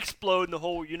explode and the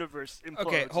whole universe implodes.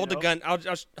 Okay, hold you a know? gun. I'll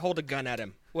just hold a gun at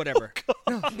him. Whatever.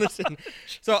 No, listen.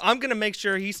 So I'm going to make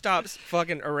sure he stops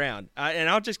fucking around. And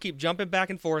I'll just keep jumping back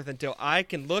and forth until I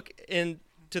can look into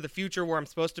the future where I'm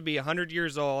supposed to be 100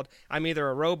 years old. I'm either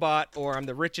a robot or I'm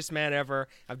the richest man ever.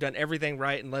 I've done everything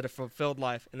right and led a fulfilled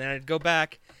life. And then I'd go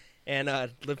back and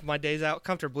live my days out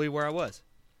comfortably where I was.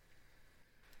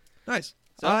 Nice.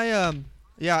 So?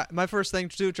 Yeah, my first thing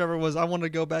too, Trevor, was I wanted to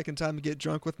go back in time and get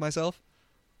drunk with myself.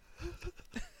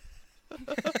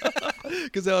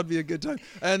 Because that would be a good time.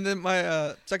 And then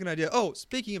my second idea. Oh,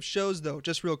 speaking of shows, though,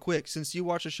 just real quick, since you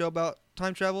watched a show about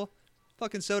time travel,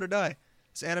 fucking so did I.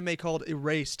 This anime called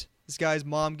Erased. This guy's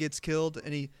mom gets killed,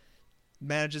 and he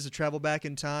manages to travel back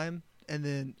in time, and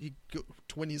then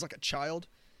when he's like a child,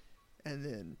 and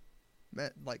then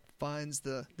finds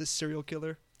this serial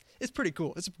killer. It's pretty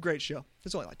cool. It's a great show.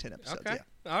 It's only like 10 episodes. Okay.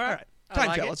 Yeah. All right.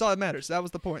 Time travel. That's all that matters. That was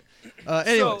the point.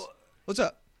 Anyways, what's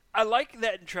up? I like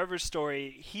that in Trevor's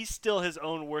story, he's still his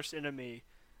own worst enemy.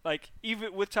 Like,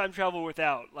 even with time travel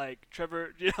without, like,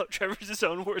 Trevor's his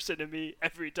own worst enemy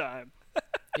every time.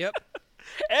 Yep.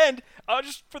 And,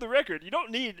 just for the record, you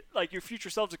don't need, like, your future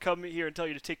self to come here and tell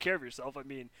you to take care of yourself. I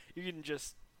mean, you can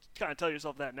just kind of tell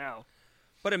yourself that now.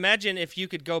 But imagine if you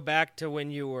could go back to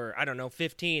when you were,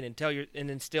 15 and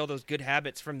and instill those good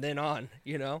habits from then on,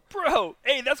 you know? Bro,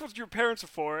 A, that's what your parents are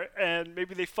for, and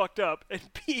maybe they fucked up. And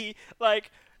B, like,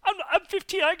 I'm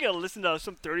 15, I gotta listen to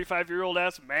some 35-year-old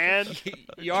ass man.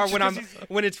 You are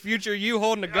when it's future you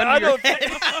holding a gun to your head.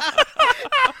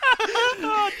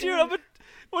 Oh, dude,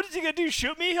 what is he gonna do,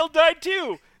 shoot me? He'll die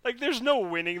too. Like, there's no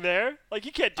winning there. Like,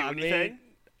 you can't do anything.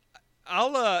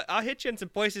 I'll hit you in some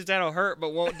places that'll hurt, but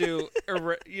won't do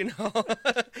irreparable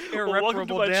Well, welcome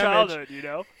to my damage. childhood, you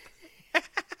know.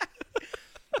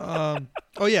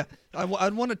 Oh yeah,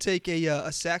 I'd want to take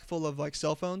a sack full of like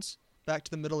cell phones back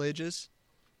to the Middle Ages,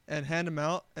 and hand them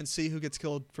out and see who gets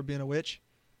killed for being a witch.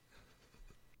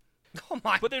 Oh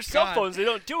my! But their God. cell phones, they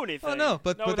don't do anything. Oh no,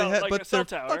 but without, they're cell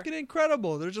tower. fucking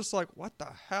incredible. They're just like, what the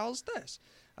hell's this?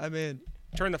 I mean,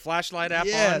 Turn the flashlight app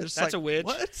yeah, on. just That's like, a witch.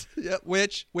 What? Yeah,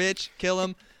 witch, kill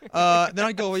him. Then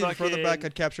I'd go even further back. Fucking-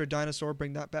 I'd capture a dinosaur,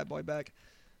 bring that bad boy back.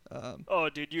 Oh,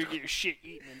 dude, you get your shit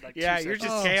eaten in like Yeah, 2 you're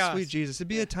seconds. just chaos. Sweet Jesus, it'd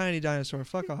be a tiny dinosaur.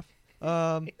 Fuck off.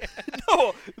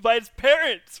 No, but his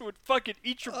parents would fucking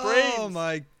eat your brains. Oh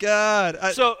my God.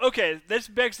 So, okay, this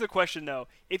begs the question, though.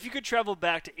 If you could travel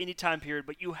back to any time period,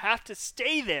 but you have to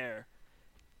stay there,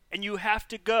 and you have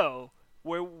to go,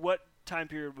 what time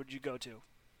period would you go to?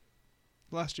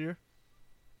 Last year.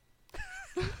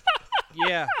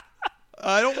 Yeah.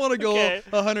 I don't want to go Okay.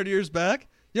 100 years back.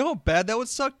 You know how bad that would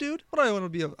suck, dude? What do I want to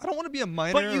be? I don't want to be a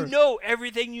miner. But you know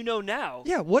everything you know now.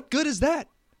 Yeah. What good is that?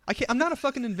 I'm not a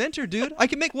fucking inventor, dude. I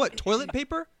can make what? Toilet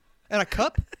paper and a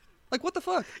cup? Like what the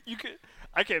fuck?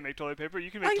 I can't make toilet paper.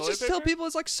 You can make I can toilet just paper? tell people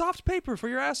it's like soft paper for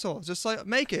your asshole. Just like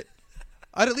make it.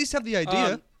 I'd at least have the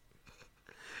idea.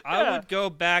 I Yeah. would go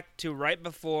back to right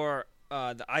before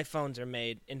the iPhones are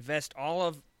made, invest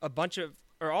all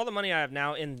the money I have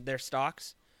now in their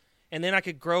stocks, and then I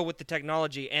could grow with the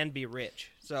technology and be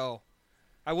rich. So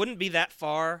I wouldn't be that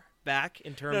far back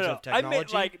in terms No, of technology. I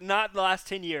meant like not the last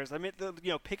 10 years. I meant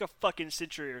pick a fucking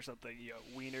century or something.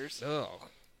 Wieners. Oh,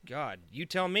 God. You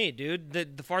tell me, dude.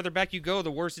 The farther back you go,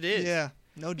 the worse it is. Yeah.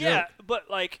 No joke. Yeah, but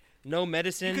like No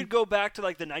medicine. you could go back to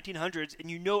like the 1900s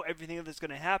and you know everything that's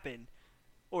going to happen,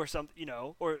 or something.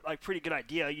 Or like pretty good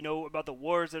idea. You know about the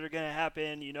wars that are going to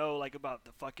happen. You know like about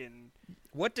the fucking.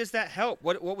 What does that help?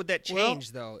 What would that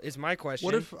change, though, is my question.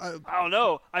 What if I don't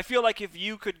know. I feel like if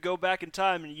you could go back in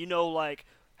time and like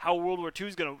how World War II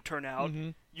is going to turn out,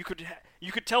 you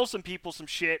could tell some people some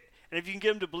shit, and if you can get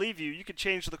them to believe you, you could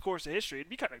change the course of history. It'd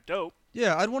be kind of dope.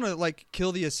 Yeah, I'd want to like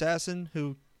kill the assassin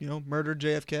who murdered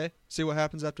JFK. See what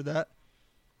happens after that.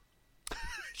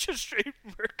 Just straight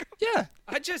murder. Yeah.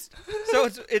 So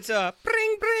it's a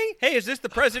bring. Hey, is this the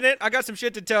president? I got some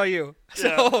shit to tell you.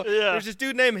 So Yeah. there's this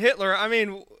dude named Hitler. I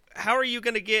mean, how are you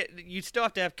going to get? You still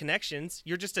have to have connections.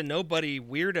 You're just a nobody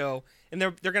weirdo, and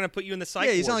they're going to put you in the psych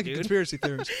Yeah, you ward, sound like dude. a conspiracy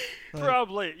theorist. Like,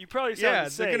 Probably. You probably sound Yeah,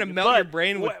 insane. they're gonna melt but your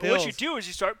brain with what you pills. do is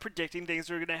you start predicting things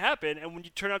that are going to happen, and when you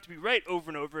turn out to be right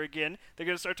over and over again, they're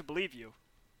going to start to believe you.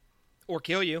 Or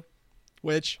kill you.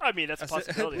 which I mean, that's a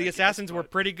possibility. I The guess, assassins were but-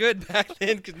 pretty good back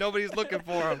then because nobody's looking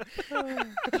for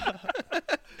them.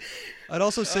 I'd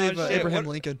also save shit, Abraham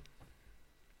what- Lincoln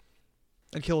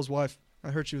and kill his wife. I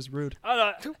heard she was rude. I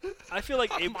don't know. I feel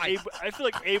like Abe, my Abe. I feel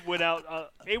like Abe went out.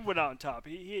 Abe went out on top.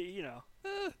 He you know.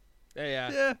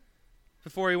 Yeah. Yeah.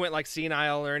 Before he went like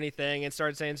senile or anything and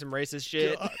started saying some racist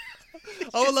shit. God.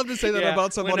 I would love to say that Yeah,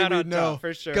 about somebody went out we on know. top,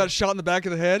 for sure. Got shot in the back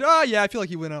of the head. Oh yeah, I feel like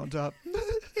he went out on top.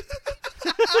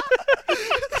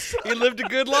 He lived a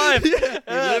good life. He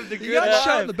lived a He good got life.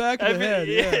 shot in the back of the head.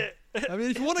 Yeah. I mean,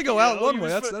 if you want to go out one he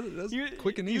way, was that's he-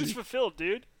 quick and He was easy. fulfilled,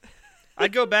 dude.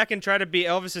 I'd go back and try to be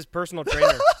Elvis's personal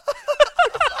trainer.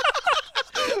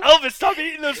 Elvis, stop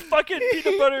eating those fucking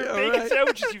peanut butter Yeah, bacon right.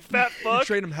 sandwiches, you fat You fuck.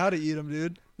 train him how to eat them,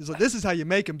 dude. He's like, this is how you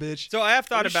make them, bitch. So I have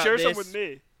thought You about share this. some with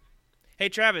me. Hey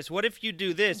Travis, what if you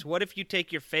do this? What if you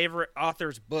take your favorite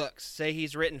author's books, say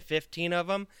he's written 15 of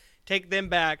them, take them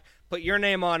back, put your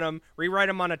name on them, rewrite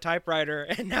them on a typewriter,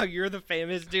 and now you're the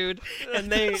famous dude,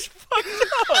 and they That's fucked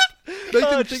up. Make them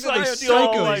think just that they're like steal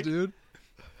all, psychos, like- dude.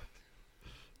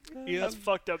 That's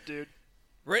fucked up, dude.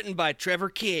 written by Trevor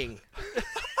King.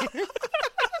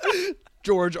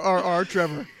 George R.R.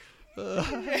 Trevor.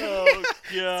 Oh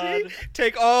god.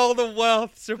 Take all the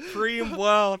wealth, supreme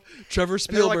wealth. Trevor And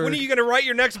they're like, Spielberg. when are you going to write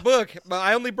your next book? But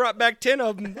I only brought back 10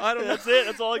 of them. I don't know. That's it.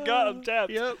 That's all I got. I'm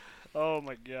tapped. Yep. Oh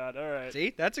my god. All right.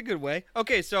 See, that's a good way.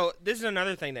 Okay, so this is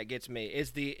another thing that gets me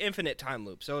is the infinite time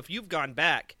loop. So if you've gone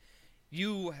back,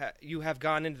 you have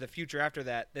gone into the future after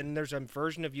that. Then there's a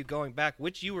version of you going back,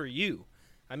 which you are you.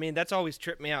 I mean, that's always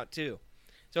tripped me out too.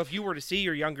 So if you were to see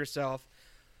your younger self,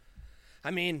 I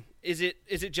mean, is it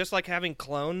just like having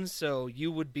clones? So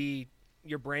you would be,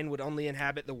 your brain would only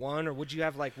inhabit the one, or would you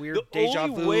have like weird deja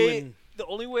vu? And The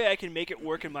only way I can make it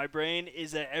work in my brain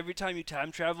is that every time you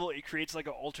time travel, it creates like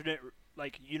an alternate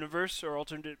like universe or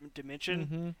alternate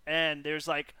dimension, and there's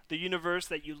like the universe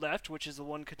that you left, which is the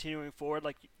one continuing forward,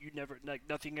 like you never, like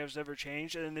nothing has ever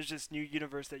changed, and then there's this new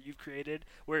universe that you've created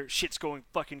where shit's going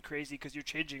fucking crazy because you're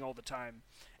changing all the time.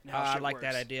 And how I shit like works.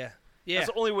 that idea. Yeah.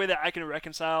 That's the only way that I can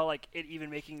reconcile like it even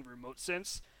making remote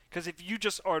sense. Because if you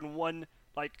just are in one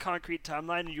like concrete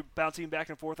timeline and you're bouncing back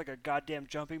and forth like a goddamn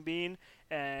jumping bean,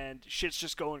 and shit's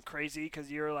just going crazy because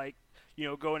you're like, you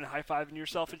know, going and high fiving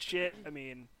yourself and shit. I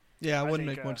mean, Yeah, it I wouldn't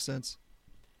think, make much sense.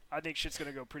 I think shit's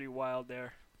gonna go pretty wild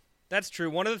there. That's true.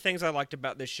 One of the things I liked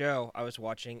about this show I was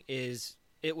watching is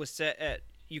it was set at,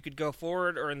 you could go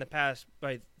forward or in the past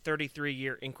by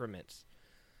 33-year increments.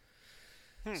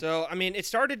 So, I mean, it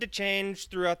started to change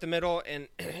throughout the middle, and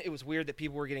it was weird that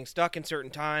people were getting stuck in certain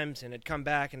times and had come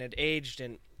back and had aged,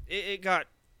 and it got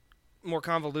more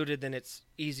convoluted than it's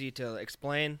easy to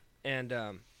explain. And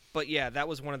but yeah, that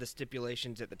was one of the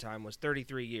stipulations at the time, was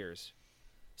 33 years.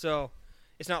 So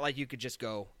it's not like you could just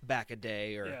go back a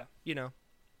day or, Yeah. you know,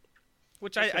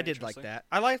 which That's I kinda did like interesting. that.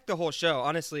 I liked the whole show.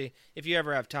 Honestly, if you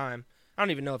ever have time. I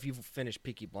don't even know if you've finished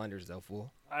Peaky Blinders, though,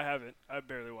 fool. I haven't. I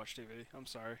barely watch TV. I'm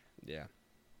sorry. Yeah.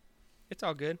 It's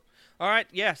all good. All right,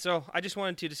 yeah, so I just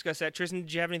wanted to discuss that. Tristan,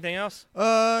 did you have anything else?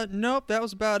 Nope, that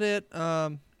was about it.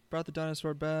 Brought the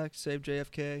dinosaur back, saved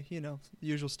JFK, you know, the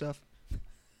usual stuff.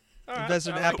 All right. Invested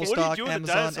in all right. Apple What do you stock, do with the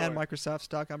Amazon, and dinosaur? Microsoft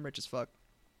stock. I'm rich as fuck.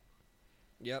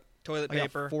 Yep, toilet I got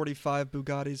paper. 45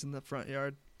 Bugattis in the front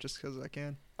yard just because I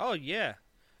can. Oh, yeah.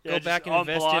 Yeah, Go just back and on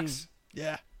invest blocks.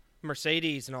 Yeah. in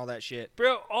Mercedes and all that shit.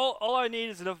 Bro, all I need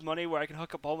is enough money where I can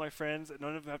hook up all my friends and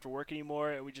none of them have to work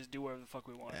anymore, and we just do whatever the fuck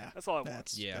we want. Yeah. That's all I want.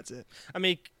 That's Yeah. That's it. I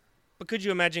mean, but could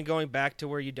you imagine going back to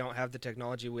where you don't have the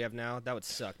technology we have now? That would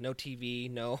suck. No TV,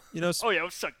 no. You know, Oh yeah, it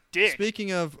would suck dick.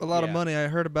 speaking of a lot of Yeah. money, I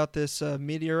heard about this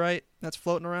meteorite that's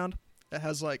floating around. It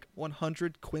has like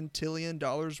 $100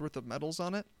 quintillion worth of metals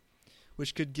on it,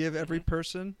 which could give every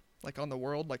person like on the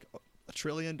world like $1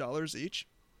 trillion each.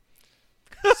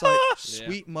 It's like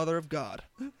sweet mother of God.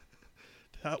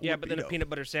 That Yeah, would but be then a dope. peanut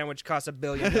butter sandwich costs $1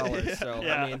 billion. So,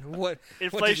 Yeah. I mean, what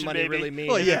does Inflation, money baby. really mean?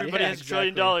 Well, yeah. Everybody has $1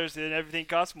 trillion, exactly. then everything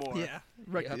costs more. Yeah,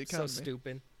 wreck the Yep, so economy.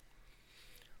 stupid.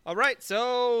 All right,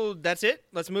 so that's it.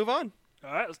 Let's move on.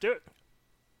 All right, let's do it.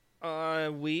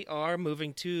 We are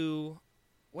moving to,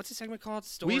 what's the segment called?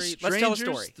 Story. We Let's tell a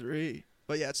Strangers story. 3.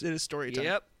 But yeah, it is story time.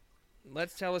 Yep.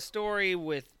 Let's tell a story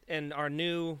and our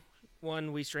new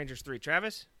one, We Strangers 3.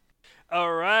 Travis?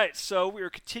 All right, so we are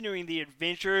continuing the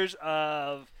adventures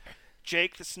of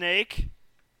Jake the Snake,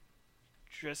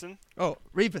 Tristan, Oh,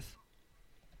 Reeveth.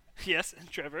 yes, and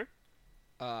Trevor.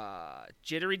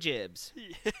 Jittery Jibs.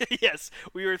 Yes,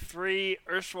 we were three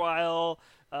erstwhile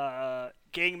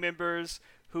gang members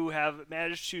who have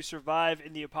managed to survive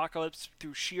in the apocalypse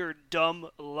through sheer dumb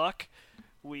luck.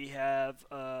 We have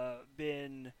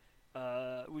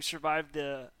we survived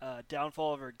the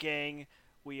downfall of our gang.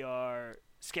 We are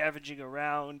scavenging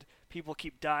around. People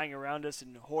keep dying around us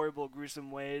in horrible,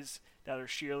 gruesome ways that are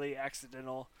sheerly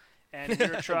accidental. And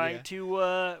we're trying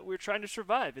to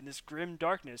survive in this grim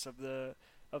darkness of the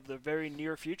very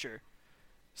near future.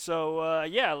 So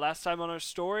last time on our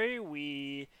story,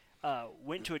 we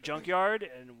went to a junkyard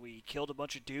and we killed a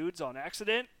bunch of dudes on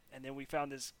accident, and then we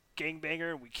found this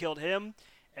gangbanger and we killed him,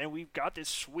 and we've got this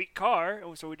sweet car,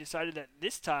 and so we decided that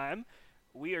this time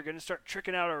we are going to start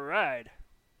tricking out our ride.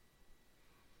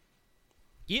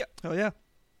 Yeah. Oh yeah.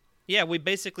 Yeah, we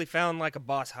basically found like a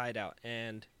boss hideout,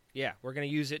 and yeah, we're going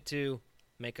to use it to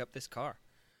make up this car.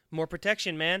 More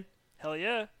protection, man. Hell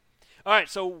yeah. All right,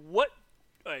 so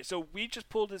we just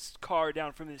pulled this car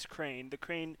down from this crane. The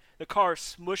car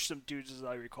smushed some dudes, as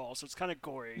I recall, so it's kind of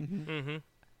gory. Mm-hmm.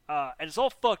 And it's all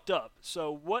fucked up.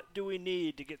 So what do we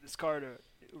need to get this car to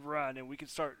run, and we can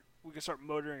start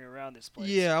motoring around this place?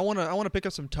 Yeah, I wanna pick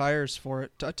up some tires for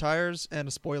it. Tires and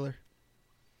a spoiler.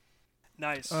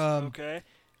 Nice. Okay.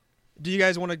 Do you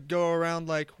guys want to go around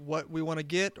like what we want to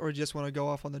get, or just want to go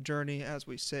off on the journey as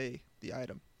we say the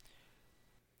item?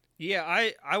 Yeah,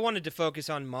 I wanted to focus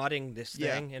on modding this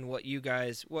thing and what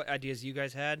ideas you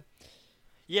guys had.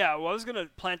 Yeah, well, I was gonna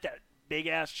plant that big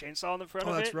ass chainsaw in the front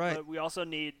of it. That's right. But we also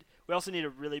need a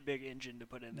really big engine to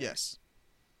put in there. Yes.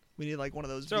 We need like one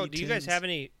of those. So, V10s. do you guys have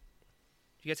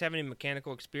any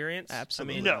mechanical experience?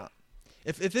 Absolutely no. not.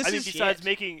 If this is besides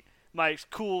making my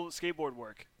cool skateboard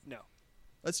work, no.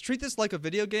 Let's treat this like a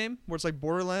video game where it's like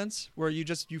Borderlands, where you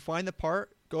find the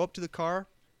part, go up to the car,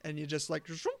 and you just like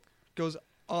goes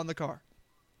on the car.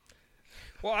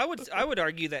 Well, I would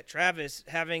argue that Travis,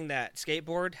 having that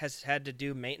skateboard, has had to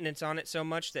do maintenance on it so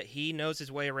much that he knows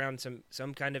his way around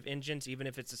some kind of engines, even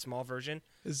if it's a small version.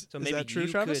 Is maybe that true,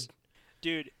 you Travis? could.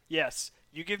 Dude, yes.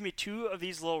 You give me 2 of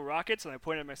these little rockets, and I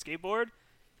point at my skateboard.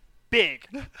 Big,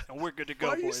 and we're good to go,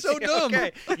 Why are you boys. so dumb?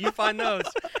 Okay, you find those.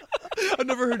 I've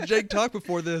never heard Jake talk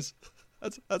before this.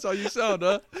 That's how you sound,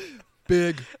 huh?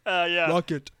 Big Yeah.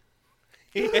 rocket.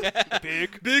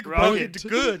 Big rocket.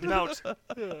 Good. Mount.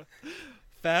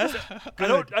 Fast. I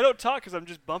don't talk because I'm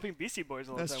just bumping Beastie Boys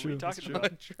all the That's time. true. What are you talking That's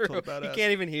about? True. Totally You badass.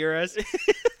 can't even hear us.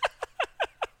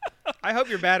 I hope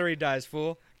your battery dies,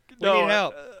 fool. We No, need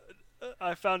help.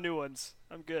 I found new ones.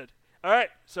 I'm good. All right.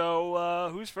 So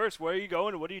who's first? Where are you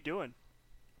going, and what are you doing?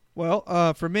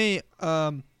 Well, for me,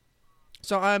 so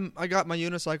I got my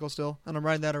unicycle still, and I'm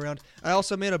riding that around. I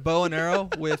also made a bow and arrow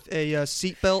with a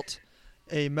seat belt,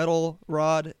 a metal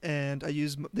rod, and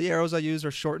the arrows I use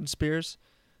are shortened spears,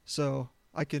 so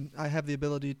I have the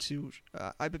ability to.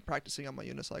 I've been practicing on my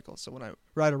unicycle, so when I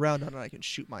ride around on it, I can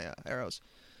shoot my arrows.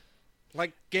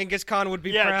 Like Genghis Khan would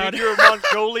be Yeah, proud. dude, you're a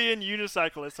Mongolian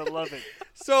unicyclist. I love it.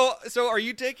 So are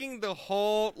you taking the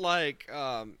whole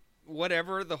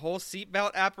the whole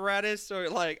seatbelt apparatus, or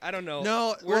like I don't know?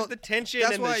 No, where's the tension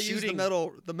That's and why the I use shooting?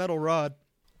 the metal rod,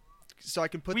 so I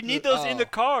can put. We need those in the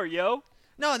car, yo.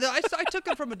 No, I took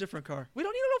them from a different car. We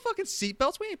don't need no fucking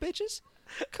seatbelts. We ain't bitches.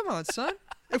 Come on, son.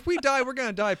 If we die, we're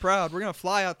gonna die proud. We're gonna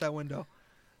fly out that window.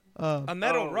 A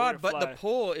metal we're rod, gonna but the fly.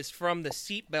 pull is from the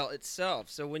seatbelt itself.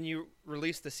 So when you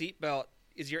release the seatbelt,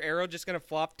 is your arrow just gonna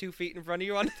flop 2 feet in front of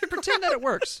you on the Pretend that it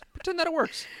works. Pretend that it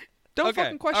works. Don't Okay,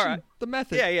 fucking question all right. the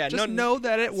method. Yeah, Just no- know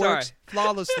that it sorry. works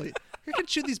flawlessly. You can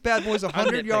shoot these bad boys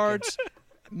 100 nitpicking. yards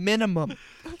minimum.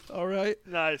 All right.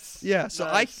 Nice. Yeah. So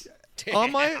Nice.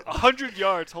 on my 100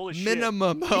 yards. Holy shit.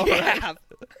 minimum. All right. Yeah.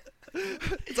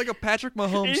 It's like a Patrick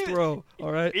Mahomes throw.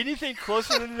 All right. Anything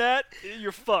closer than that,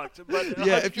 you're fucked. But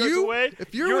Yeah, 100 yards away,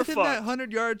 if you're within that fucked.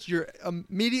 100 yards, you're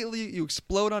immediately you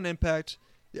explode on impact.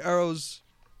 The arrows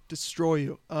destroy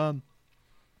you.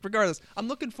 Regardless, I'm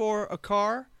looking for a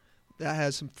car that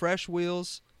has some fresh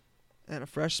wheels and a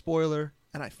fresh spoiler,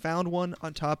 and I found one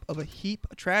on top of a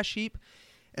trash heap,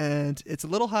 and it's a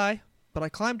little high, but I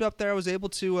climbed up there. I was able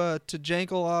to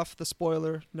jangle off the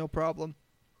spoiler, no problem.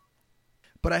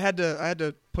 But I had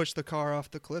to push the car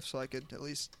off the cliff so I could at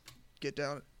least get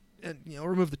down and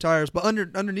remove the tires. But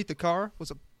underneath the car was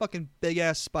a fucking big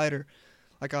ass spider,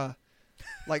 like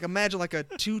imagine like a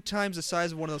 2 times the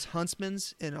size of one of those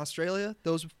huntsmans in Australia.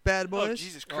 Those bad Oh, boys.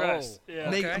 Jesus Christ. Oh. Yeah.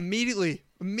 Make Okay.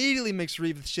 immediately makes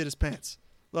Reeve shit his pants,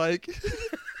 like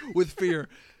with fear.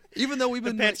 Even though we've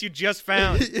The been pants you just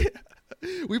found. Yeah.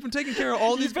 We've been taking care of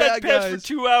all these You've had bad pants guys. for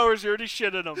 2 hours. You already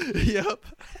shit in them. Yep.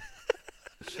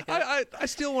 I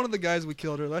steal one of the guys we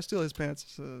killed earlier. I steal his pants.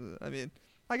 So, I mean,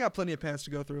 I got plenty of pants to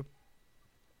go through.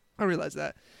 I realize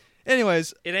that.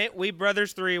 Anyways, It ain't We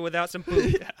Brothers 3 without some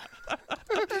poop.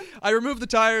 I removed the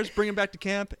tires, bring them back to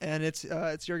camp, and it's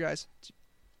your guys.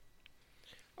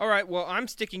 All right, well, I'm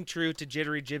sticking true to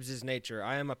Jittery Jibs' nature.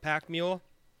 I am a pack mule,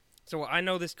 so what I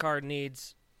know this car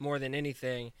needs more than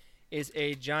anything is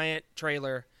a giant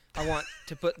trailer. I want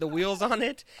to put the wheels on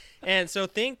it, and so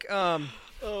think.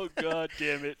 Oh God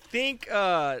damn it! Think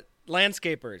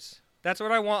landscapers. That's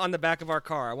what I want on the back of our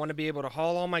car. I want to be able to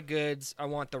haul all my goods. I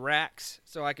want the racks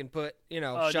so I can put,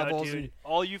 shovels. No, dude.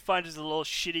 All you find is a little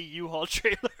shitty U-Haul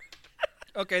trailer.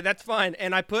 Okay, that's fine.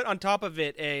 And I put on top of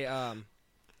it a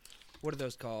what are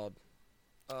those called?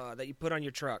 That you put on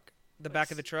your truck, the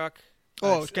back of the truck.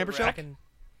 Oh, camper shell.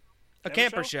 A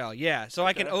camper shell, yeah. So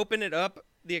I can open it up,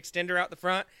 the extender out the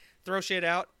front, throw shit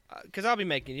out, because I'll be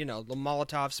making, the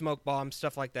Molotov, smoke bombs,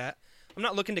 stuff like that. I'm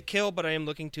not looking to kill, but I am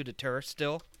looking to deter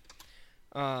still.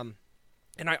 And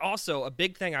I also, a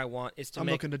big thing I want is to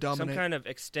make some kind of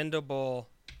extendable,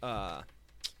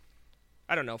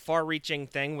 far-reaching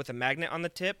thing with a magnet on the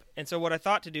tip. And so what I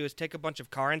thought to do is take a bunch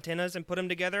of car antennas and put them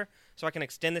together so I can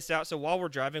extend this out so while we're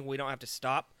driving we don't have to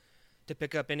stop to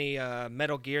pick up any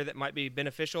metal gear that might be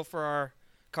beneficial for our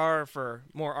car for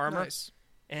more armor. Nice.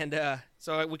 And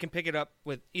so we can pick it up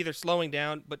with either slowing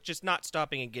down but just not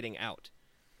stopping and getting out.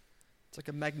 It's like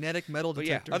a magnetic metal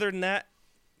detector. Yeah, other than that,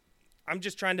 I'm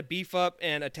just trying to beef up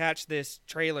and attach this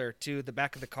trailer to the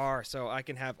back of the car so I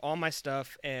can have all my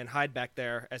stuff and hide back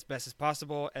there as best as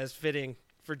possible, as fitting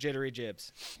for Jittery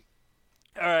Jibs.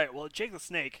 All right, well, Jake the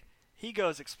Snake, he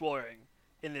goes exploring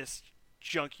in this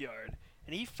junkyard,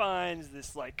 and he finds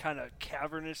this, kind of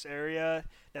cavernous area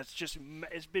that's just,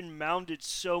 it's been mounded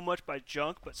so much by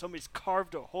junk, but somebody's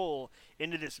carved a hole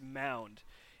into this mound.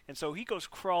 And so he goes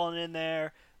crawling in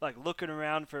there, looking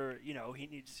around for,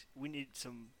 we need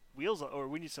some wheels, or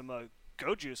we need some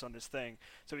go juice on this thing.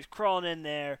 So he's crawling in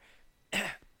there,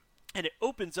 and it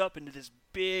opens up into this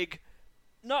big,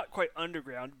 not quite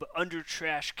underground, but under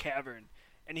trash cavern.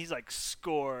 And he's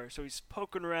score. So he's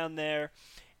poking around there,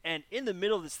 and in the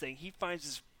middle of this thing, he finds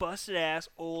this busted ass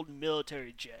old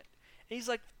military jet. And he's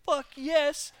like, "Fuck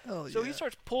yes!" Oh, so yeah. he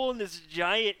starts pulling this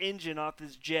giant engine off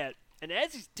this jet. And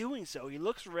as he's doing so, he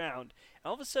looks around, and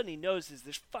all of a sudden he notices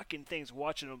there's fucking things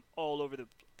watching him all over the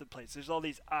place. There's all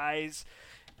these eyes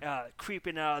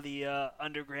creeping out of the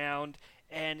underground,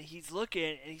 and he's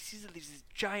looking, and he sees these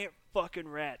giant fucking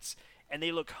rats, and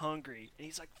they look hungry. And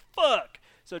he's like, fuck!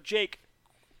 So Jake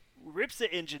rips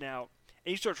the engine out,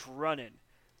 and he starts running.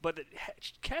 But the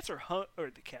rats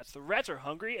are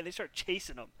hungry, and they start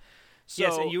chasing him. So,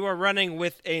 yes, and you are running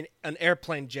with an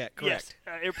airplane jet, correct?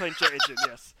 Yes, airplane jet engine,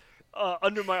 yes.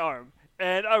 Under my arm.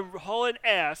 And I'm hauling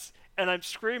ass, and I'm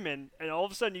screaming, and all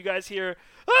of a sudden you guys hear,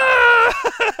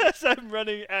 "Ah!" as I'm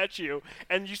running at you,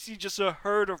 and you see just a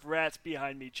herd of rats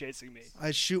behind me chasing me.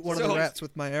 I shoot one of the rats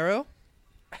with my arrow.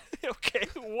 Okay,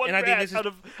 one And I think rat this is out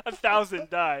of 1,000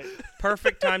 died.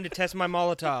 Perfect time to test my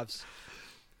Molotovs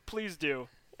Please do.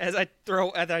 as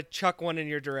I chuck one in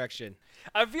your direction.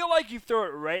 I feel like you throw it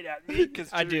right at me, because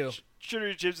I do.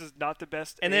 Jittery Jibs is not the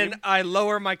best And aim. then I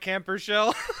lower my camper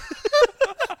shell.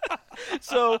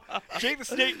 So Jake the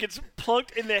Snake gets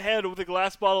plunked in the head with a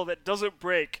glass bottle that doesn't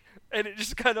break, and it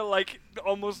just kind of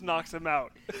almost knocks him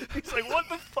out. He's like, what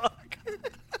the fuck?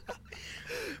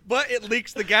 But it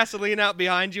leaks the gasoline out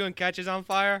behind you and catches on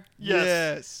fire.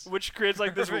 Yes. Which creates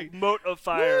this Perfect. moat of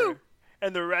fire. Woo!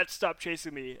 And the rats stop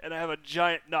chasing me, and I have a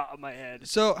giant knot on my head.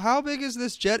 So how big is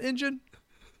this jet engine?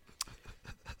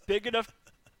 Big enough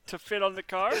to fit on the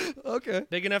car? Okay.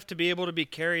 Big enough to be able to be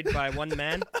carried by one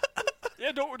man.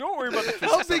 Yeah, don't worry about the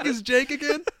How physics big of it. is Jake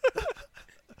again?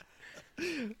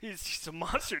 He's a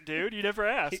monster, dude. You never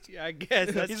asked. I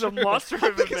guess that's He's true. a monster of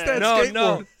a big is man. that No,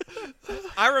 skateboard? no.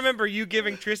 I remember you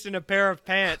giving Tristan a pair of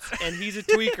pants, and he's a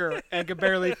tweaker and could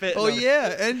barely fit. Oh in them.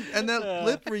 yeah, and that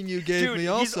lip ring you gave Dude, me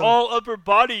also. he's all upper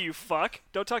body, you fuck.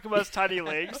 Don't talk about his tiny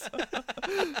legs.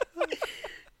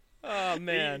 Oh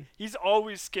man. He's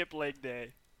always skip leg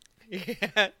day.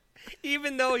 Yeah.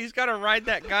 Even though he's got to ride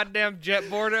that goddamn jet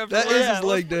board everywhere. That is his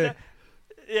leg day.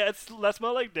 Yeah, that's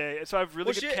my leg day. So I have really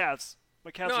Well, good shit. calves.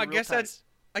 My calves No, are I real guess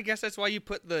tight. that's why you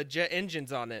put the jet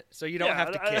engines on it, so you don't Yeah,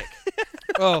 have to kick.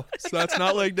 Oh, so that's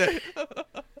not leg day.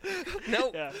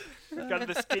 Nope. Yeah, got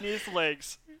the skinniest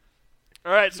legs.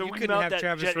 All right, so you we couldn't mount have that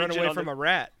Travis jet run engine away on from the, a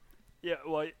rat. Yeah,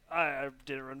 well, I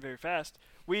didn't run very fast.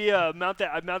 We mount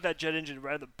that jet engine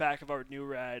right on the back of our new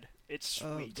ride. It's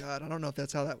Oh sweet. God, I don't know if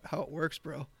that's how it works,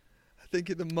 bro. I think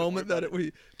at the moment about that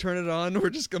we turn it on, we're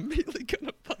just immediately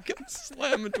gonna fucking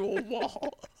slam into a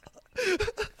wall.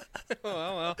 Oh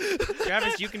well,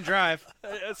 Travis, you can drive.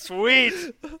 Sweet.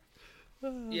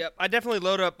 Yep, I definitely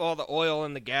load up all the oil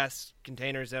and the gas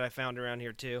containers that I found around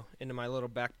here too into my little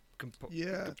back.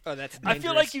 Yeah. Oh, that's dangerous. I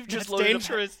feel like you've just That's loaded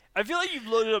dangerous. up. I feel like you've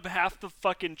loaded up half the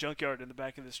fucking junkyard in the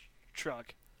back of this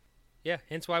truck. Yeah,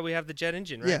 hence why we have the jet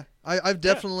engine, right? Yeah, I've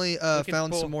definitely We can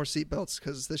found pull- some more seatbelts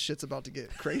because this shit's about to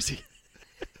get crazy.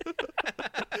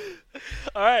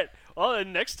 All right. Well,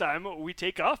 then next time we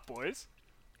take off, boys.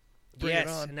 Bring it yes.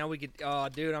 on. And now we get. Oh,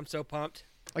 dude, I'm so pumped.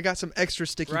 I got some extra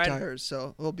sticky Right. tires,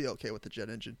 so we'll be okay with the jet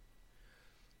engine.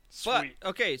 Sweet. But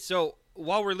okay, so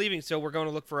while we're leaving, so we're going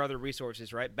to look for other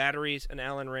resources, right? Batteries, an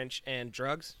Allen wrench, and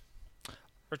drugs.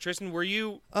 Or Tristan, were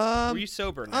you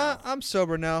sober now? I'm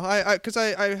sober now. Because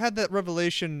I had that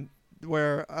revelation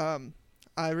where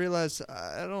I realized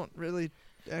I don't really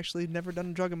actually never done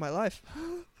a drug in my life.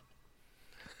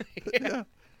 Yeah.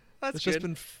 That's It's good. just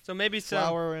been So maybe some.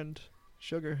 flour and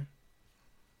sugar.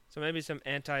 So maybe some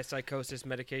antipsychosis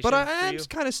medication. But I for am you.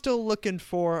 kind of still looking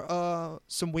for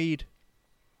some weed.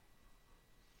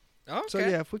 Oh, okay. So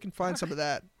yeah, if we can find some of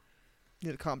that,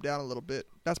 need to calm down a little bit.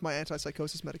 That's my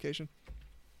antipsychosis medication.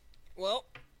 Well,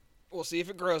 we'll see if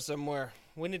it grows somewhere.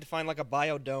 We need to find like a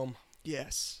biodome.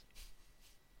 Yes.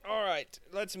 All right,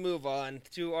 let's move on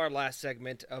to our last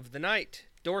segment of the night.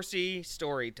 Dorsey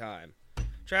story time.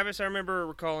 Travis, I remember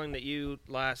recalling that you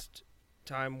last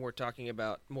time were talking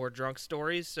about more drunk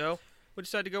stories, so we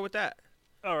decided to go with that.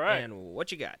 All right. And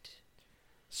what you got?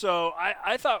 So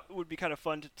I thought it would be kind of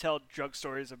fun to tell drug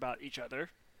stories about each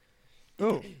other,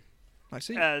 Oh, I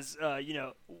see. as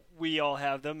we all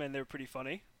have them and they're pretty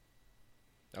funny.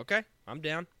 Okay, I'm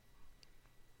down.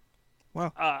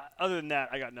 Other than that,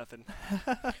 I got nothing.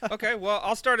 Okay, well,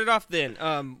 I'll start it off then.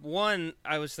 One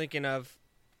I was thinking of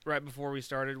right before we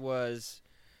started was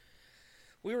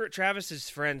we were at Travis's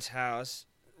friend's house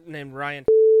named Ryan,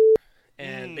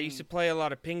 and they used to play a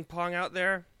lot of ping pong out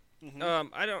there.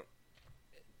 Mhm.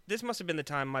 This must have been the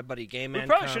time my buddy Gay We Man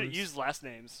probably comes. shouldn't use last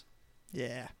names.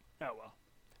 Yeah. Oh well.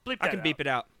 Bleep I that can beep it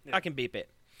out. Yeah. I can beep it.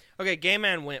 Okay, Gay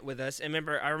Man went with us, and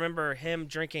I remember him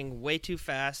drinking way too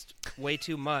fast, way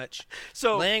too much,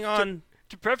 So laying on.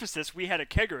 to preface this, we had a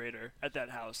kegerator at that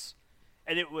house,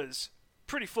 and it was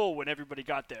pretty full when everybody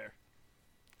got there.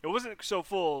 It wasn't so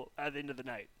full at the end of the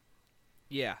night.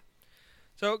 Yeah.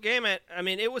 So Gay Man, I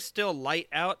mean, it was still light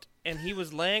out, and he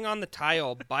was laying on the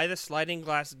tile by the sliding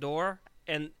glass door,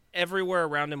 and everywhere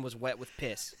around him was wet with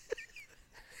piss.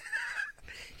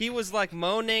 He was like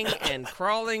moaning and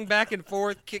crawling back and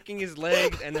forth, kicking his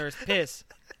legs, and there's piss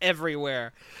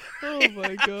everywhere. Oh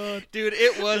my god. Dude,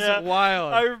 it was Yeah,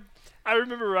 wild. I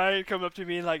remember Ryan coming up to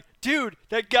me and like, dude,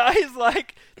 that guy is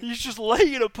like, he's just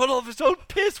laying in a puddle of his own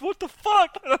piss. What the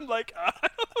fuck? And I'm like, I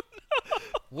don't know.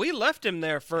 We left him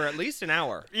there for at least an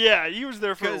hour. Yeah, he was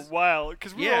there for a 'Cause- while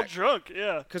because we were yeah. all drunk.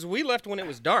 Yeah. Because we left when it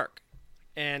was dark,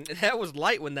 and that was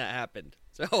light when that happened.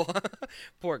 So,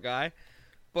 poor guy.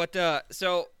 But,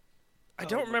 so, I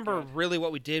don't my remember God. really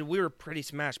what we did. We were pretty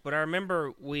smashed, but I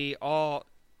remember we all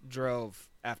drove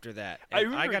after that. I And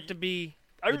I remember got to be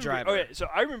I the remember. driver. Okay, so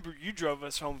I remember you drove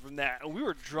us home from that, and we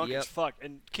were drunk Yep. as fuck.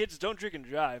 And kids don't drink and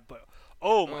drive, but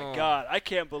oh my Oh. god, I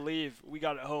can't believe we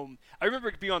got it home. I remember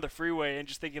being on the freeway and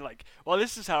just thinking like, well,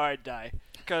 this is how I'd die,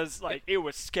 because like it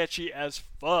was sketchy as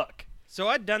fuck. So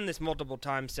I'd done this multiple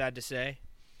times, sad to say.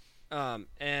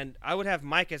 And I would have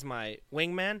Mike as my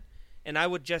wingman, and I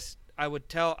would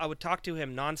talk to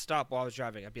him nonstop while I was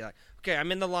driving. I'd be like, okay,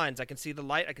 I'm in the lines. I can see the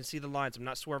light. I can see the lines. I'm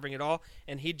not swerving at all.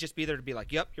 And he'd just be there to be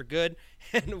like, yep, you're good.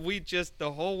 And we just,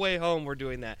 the whole way home, we're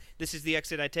doing that. This is the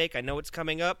exit I take. I know it's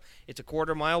coming up. It's a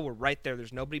quarter mile. We're right there.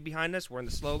 There's nobody behind us. We're in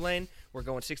the slow lane. We're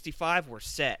going 65. We're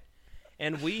set.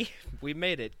 And we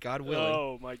made it, God willing.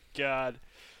 Oh my god.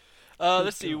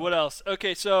 Let's see what else.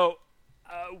 Okay, so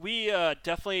we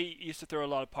definitely used to throw a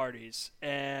lot of parties,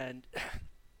 and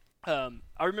I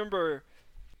remember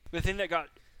the thing that got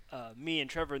me and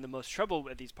Trevor in the most trouble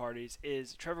at these parties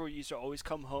is Trevor used to always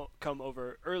come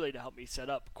over early to help me set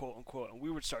up, quote unquote, and we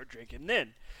would start drinking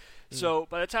then. So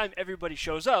by the time everybody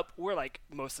shows up, we're like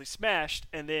mostly smashed,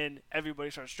 and then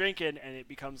everybody starts drinking, and it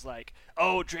becomes like,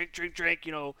 oh, drink,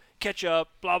 catch up,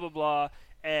 blah blah blah.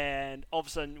 And all of a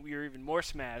sudden, we are even more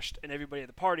smashed, and everybody at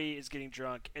the party is getting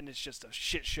drunk, and it's just a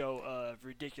shit show of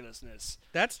ridiculousness.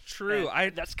 That's true.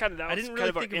 And that's kind of that I was didn't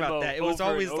kind really of think our about MO that. It was over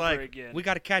and always over like, again. we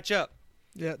got to catch up.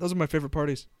 Yeah, those are my favorite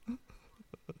parties.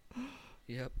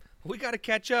 Yep. We got to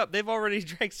catch up. They've already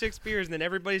drank 6 beers, and then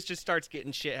everybody just starts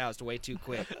getting shithoused way too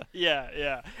quick.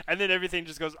 Yeah, and then everything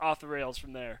just goes off the rails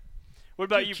from there. What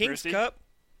about Dude, you, King's Percy? Cup?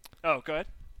 Oh, go ahead.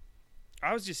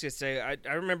 I was just going to say,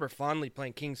 I remember fondly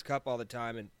playing King's Cup all the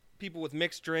time, and people with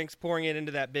mixed drinks pouring it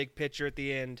into that big pitcher at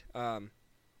the end.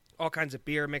 All kinds of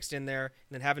beer mixed in there,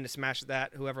 and then having to smash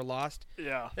that, whoever lost.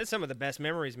 Yeah. That's some of the best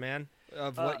memories, man,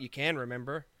 of what you can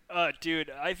remember. Dude,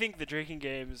 I think the drinking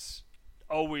games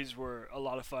always were a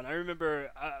lot of fun. I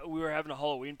remember we were having a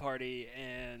Halloween party,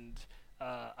 and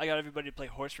I got everybody to play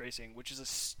horse racing, which is a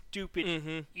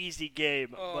stupid, easy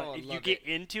game. Oh, but if you love get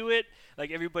into it, like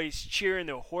everybody's cheering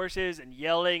their horses and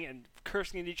yelling and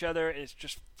cursing at each other, and it's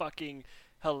just fucking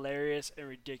hilarious and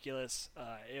ridiculous.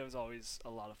 It was always a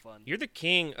lot of fun. You're the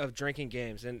king of drinking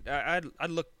games, and I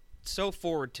look so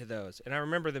forward to those, and I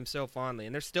remember them so fondly,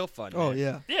 and they're still fun. Oh man.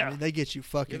 yeah, Yeah. I mean, they get you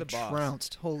fucking the boss.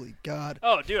 trounced. Holy God.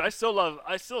 Oh, dude, I still want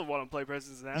to play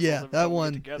Presidents and Assholes. Yeah, every that time we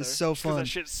one get together, is so just 'cause fun. That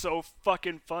shit's so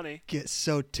fucking funny. Get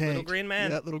so tanked. green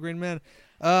man. Yeah, little green man.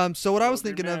 So what I was Little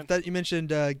thinking green of man. that you mentioned,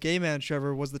 Gay Man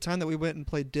Trevor, was the time that we went and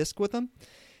played disc with him,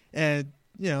 and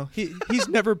he's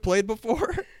never played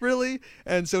before really,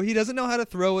 and so he doesn't know how to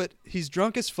throw it. He's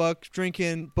drunk as fuck,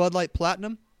 drinking Bud Light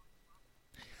Platinum,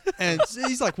 and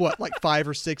he's like 5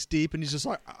 or 6 deep, and he's just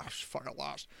like, oh, fucking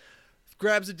lost.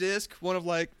 Grabs a disc, one of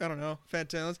I don't know,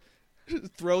 Fantones,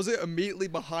 throws it immediately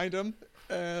behind him,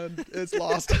 and it's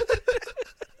lost.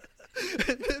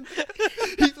 And then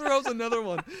he throws another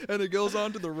one, and it goes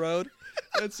onto the road.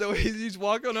 And so he's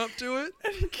walking up to it,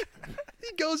 and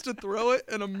he goes to throw it,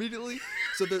 and immediately,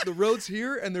 so the road's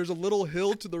here, and there's a little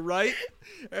hill to the right,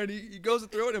 and he goes to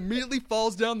throw it, and immediately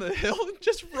falls down the hill, and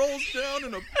just rolls down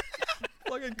in a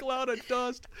fucking cloud of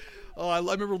dust. Oh, I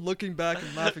remember looking back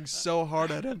and laughing so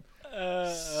hard at him.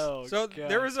 Oh, So God.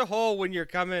 there was a hole when you're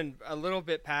coming a little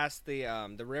bit past the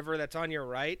river that's on your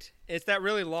right. It's that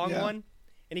really long Yeah. one,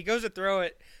 and he goes to throw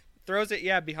it, throws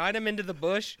it behind him into the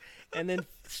bush, and then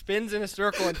spins in a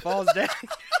circle and falls down.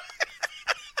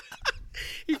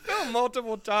 He fell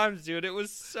multiple times, dude. It was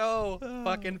so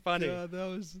fucking funny. God, that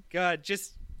was... God,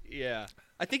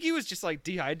 I think he was just like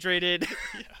dehydrated.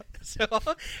 So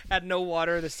had no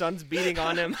water. The sun's beating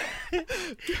on him.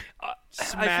 I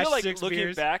Smashed feel like 6 looking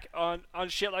beers. back on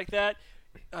shit like that,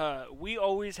 we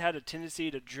always had a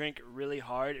tendency to drink really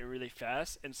hard and really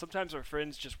fast, and sometimes our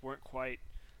friends just weren't quite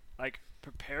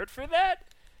prepared for that.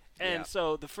 And Yeah.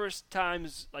 so the first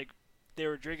times they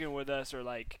were drinking with us, or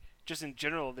just in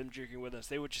general them drinking with us,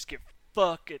 they would just get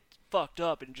fucked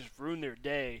up and just ruin their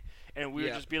day, and we would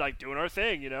Yeah. just be doing our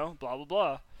thing, blah blah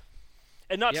blah.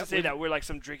 And not to Yep, say we've- that we're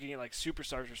some drinking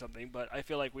superstars or something, but I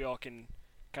feel like we all can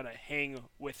kind of hang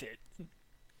with it.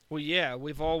 Well, yeah,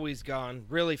 we've always gone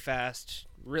really fast,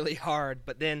 really hard,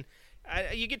 but then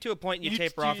you get to a point and you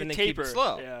taper off and then keep taper, it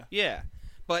slow. yeah.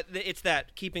 But it's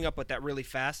that keeping up with that really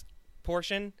fast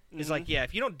portion is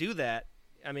if you don't do that,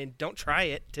 I mean, don't try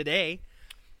it today.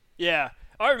 Yeah,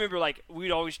 I remember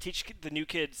we'd always teach the new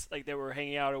kids that were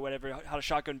hanging out or whatever how to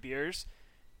shotgun beers,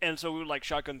 and so we would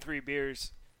shotgun 3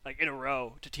 beers in a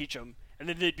row to teach them, and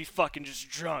then they'd be fucking just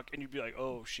drunk, and you'd be like,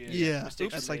 oh shit, Yeah,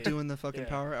 mistakes that's were like made. doing the fucking Yeah.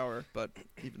 power hour, but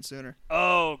even sooner.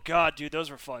 Oh god, dude, those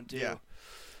were fun too. Yeah.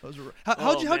 Those were. Oh,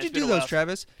 How'd man, you it's been do a those, while.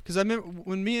 Travis? Because I remember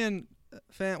when me and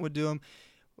Fant would do them.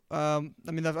 I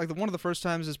mean, one of the first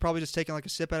times is probably just taking a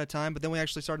sip at a time, but then we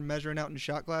actually started measuring out in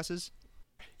shot glasses.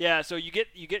 Yeah, so you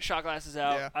get shot glasses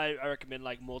out. Yeah. I recommend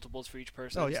multiples for each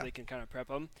person, Oh, yeah. so they can kind of prep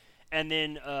them. And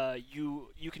then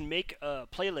you can make a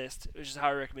playlist, which is how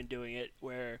I recommend doing it,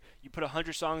 where you put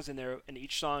 100 songs in there, and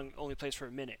each song only plays for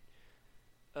a minute.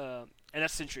 And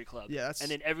that's Century Club. Yeah, that's-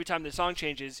 And then every time the song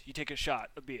changes, you take a shot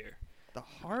of beer. The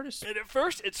hardest. And at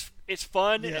first, it's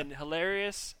fun Yeah. and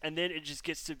hilarious, and then it just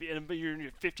gets to be, and you're in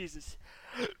your 50s,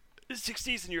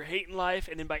 60s, and you're hating life,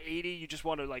 and then by 80, you just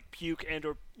want to puke and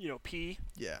or pee,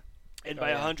 Yeah. and Oh, by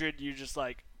yeah. 100, you're just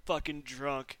fucking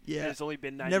drunk. Yeah. And it's only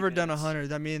been 90 Never minutes. done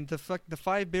 100. I mean, the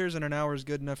 5 beers in an hour is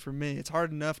good enough for me. It's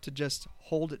hard enough to just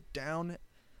hold it down,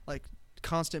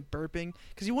 constant burping,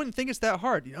 because you wouldn't think it's that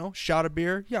hard, Shot of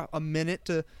beer, yeah, a minute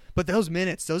to, but those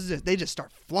minutes, they just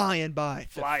start flying by.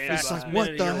 Flying It's by. like, minute what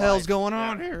of the your hell's life. going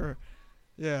on Yeah. here?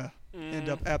 Yeah, end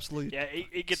up absolutely. Yeah,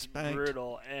 it gets spanked.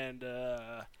 brutal, and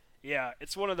yeah,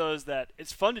 it's one of those that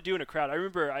it's fun to do in a crowd. I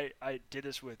remember I did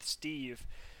this with Steve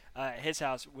at his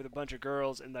house with a bunch of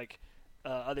girls and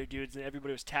other dudes, and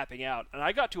everybody was tapping out. And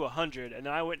I got to 100, and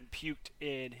then I went and puked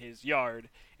in his yard.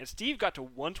 And Steve got to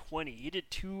 120. He did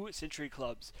 2 Century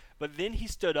Clubs, but then he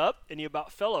stood up and he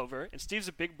about fell over. And Steve's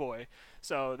a big boy,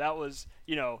 so that was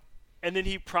And then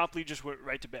he promptly just went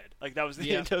right to bed. That was the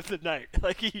Yeah. end of the night.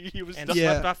 He was And done.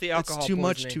 slept off the alcohol it's too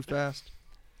much poisoning. too fast.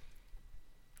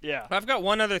 Yeah. I've got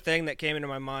one other thing that came into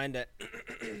my mind that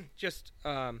just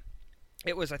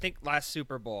it was I think last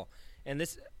Super Bowl, and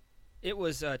it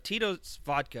was Tito's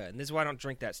vodka, and this is why I don't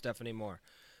drink that stuff anymore.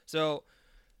 So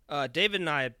David and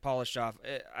I had polished off,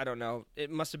 I don't know, it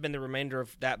must have been the remainder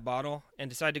of that bottle, and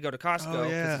decided to go to Costco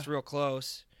because yeah. it's real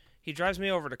close. He drives me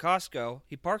over to Costco.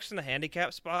 He parks in the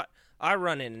handicap spot. I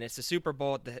run in, and it's the Super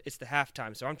Bowl. It's the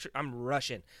halftime, so I'm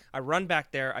rushing. I run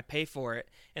back there. I pay for it,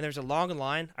 and there's a long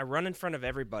line. I run in front of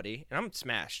everybody, and I'm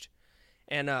smashed.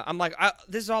 And I'm like,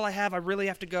 this is all I have. I really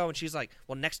have to go. And she's like,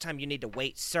 well, next time you need to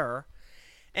wait, sir.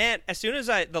 And as soon as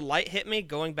the light hit me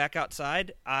going back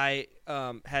outside, I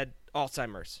had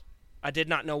Alzheimer's. I did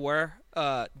not know where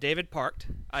David parked.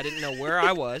 I didn't know where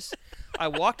I was. I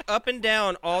walked up and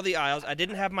down all the aisles. I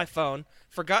didn't have my phone.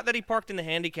 Forgot that he parked in the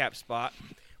handicap spot.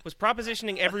 Was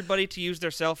propositioning everybody to use their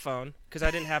cell phone because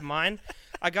I didn't have mine.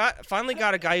 Finally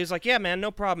got a guy who's like, yeah, man, no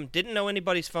problem. Didn't know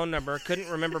anybody's phone number. Couldn't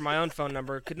remember my own phone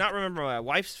number. Could not remember my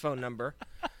wife's phone number.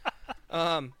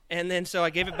 And then so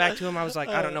I gave it back to him. I was like,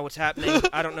 I don't know what's happening.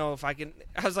 I don't know if I can.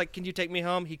 I was like, can you take me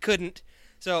home? He couldn't.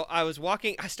 So I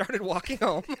started walking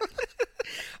home.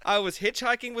 I was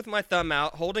hitchhiking with my thumb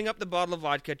out, holding up the bottle of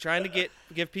vodka, trying to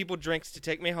give people drinks to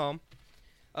take me home.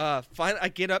 Finally, I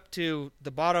get up to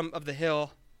the bottom of the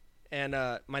hill, and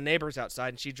my neighbor's outside,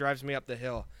 and she drives me up the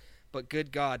hill. But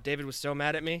good God, David was so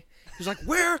mad at me. He was like,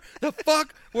 where the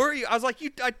fuck were you? I was like,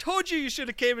 I told you should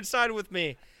have came inside with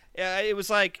me. It was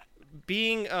like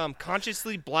being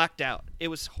consciously blacked out. It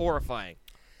was horrifying.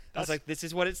 I was like, this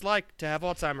is what it's like to have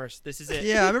Alzheimer's. This is it.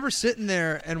 Yeah, I remember sitting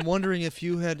there and wondering if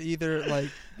you had either,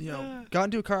 got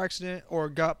into a car accident or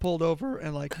got pulled over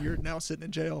and, you're now sitting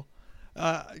in jail.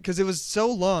 Because it was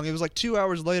so long. It was 2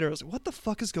 hours later. I was like, what the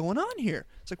fuck is going on here?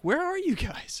 It's like, where are you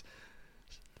guys?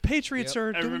 Patriots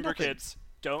are doing remember, nothing. kids,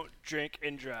 don't drink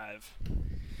and drive.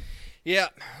 Yeah.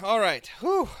 All right.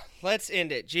 Whew. Let's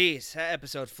end it. Jeez, that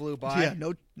episode flew by. Yeah,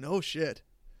 no shit.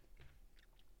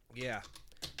 Yeah.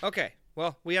 Okay.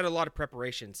 Well, we had a lot of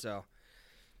preparation, so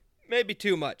maybe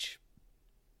too much.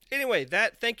 Anyway,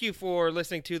 thank you for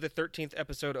listening to the 13th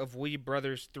episode of We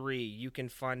Brothers 3. You can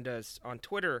find us on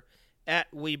Twitter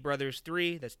at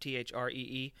WeBrothers3. That's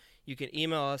THREE. You can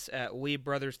email us at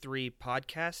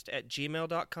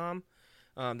WeBrothers3podcast@gmail.com.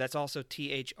 That's also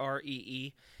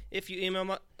THREE. If you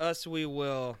email us, we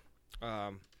will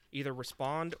either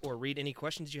respond or read any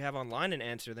questions you have online and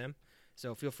answer them.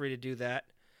 So feel free to do that.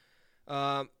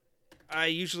 I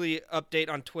usually update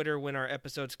on Twitter when our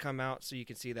episodes come out, so you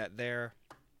can see that there.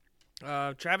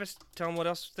 Travis, tell them what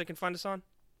else they can find us on.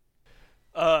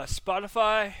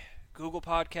 Spotify, Google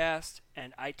Podcast,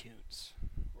 and iTunes.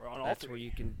 We're on all three. Where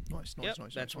you can.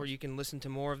 That's where you can listen to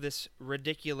more of this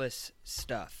ridiculous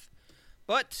stuff.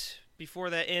 But before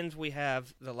that ends, we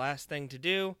have the last thing to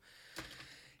do,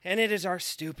 and it is our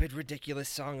stupid, ridiculous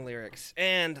song lyrics.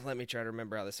 And let me try to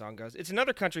remember how the song goes. It's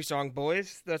another country song,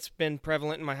 boys, that's been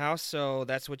prevalent in my house, so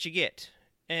that's what you get.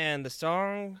 And the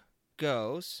song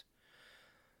goes,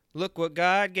 look what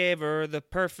God gave her, how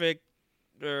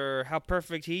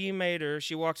perfect he made her.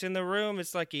 She walks in the room,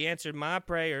 it's like he answered my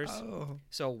prayers. Oh.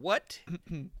 So what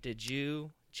did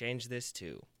you change this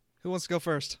to? Who wants to go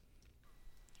first?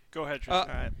 Go ahead, Tristan.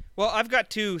 All right. Well, I've got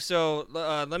two, so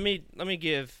let me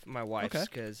give my wife's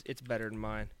because it's better than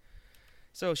mine.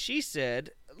 So she said,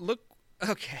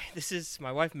 this is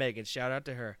my wife Megan, shout out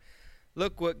to her.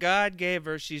 Look what God gave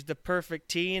her, she's the perfect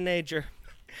teenager.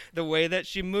 The way that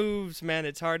she moves, man,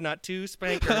 it's hard not to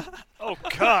spank her. Oh,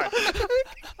 God.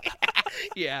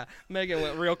 Yeah, Megan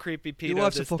went real creepy pedo You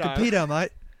watch the this fucking time. pedo,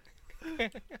 mate.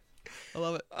 I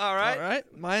love it. All right. All right.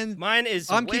 Mine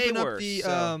is I'm way keeping up worse,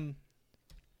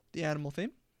 the animal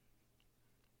theme.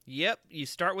 Yep, you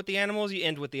start with the animals, you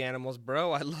end with the animals,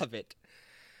 bro. I love it.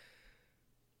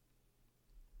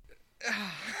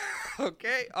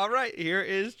 Okay, all right, here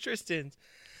is Tristan's.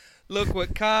 Look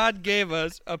what God gave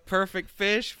us, a perfect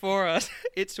fish for us.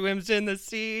 It swims in the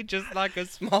sea just like a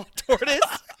small tortoise.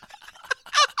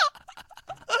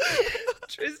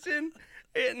 Tristan,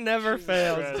 it never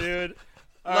fails, Christ. dude.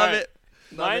 All Love right. it.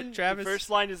 Love it, Travis. The first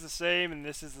line is the same, and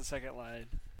this is the second line.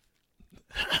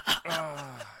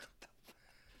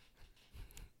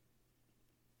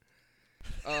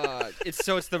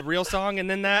 It's the real song, and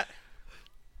then that.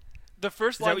 The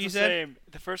first that line's what you the said? same.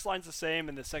 The first line's the same,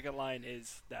 and the second line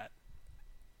is that.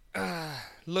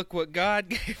 Look what God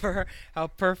gave her, how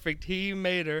perfect he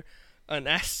made her. An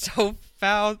ass so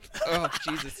foul. Oh,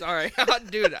 Jesus, sorry.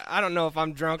 Dude, I don't know if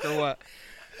I'm drunk or what.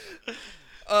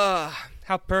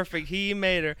 How perfect he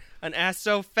made her. An ass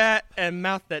so fat and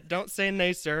mouth that don't say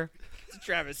nay, sir.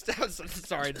 Travis, I'm so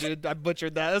sorry, dude. I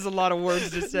butchered that. There's a lot of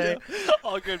words to say.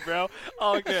 All good, bro.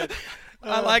 All good.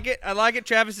 I like it.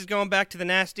 Travis is going back to the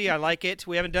nasty. I like it.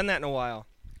 We haven't done that in a while.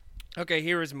 Okay,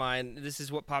 here is mine. This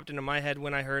is what popped into my head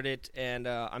when I heard it, and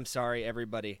I'm sorry,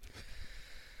 everybody.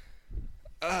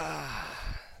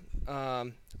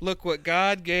 Look what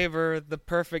God gave her, the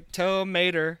perfect toe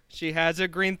made her. She has a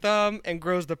green thumb and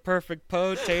grows the perfect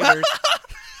potatoes.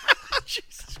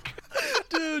 Jesus Christ.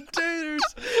 Dude, taters.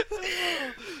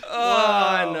 Oh,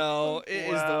 I know.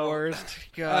 It is the worst.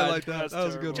 God. I like that. That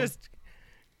was a good one. Just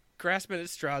grasping at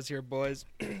straws here, boys.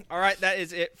 All right, that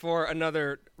is it for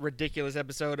another ridiculous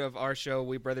episode of our show,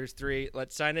 We Brothers 3.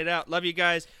 Let's sign it out. Love you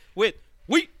guys with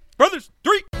We Brothers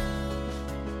 3.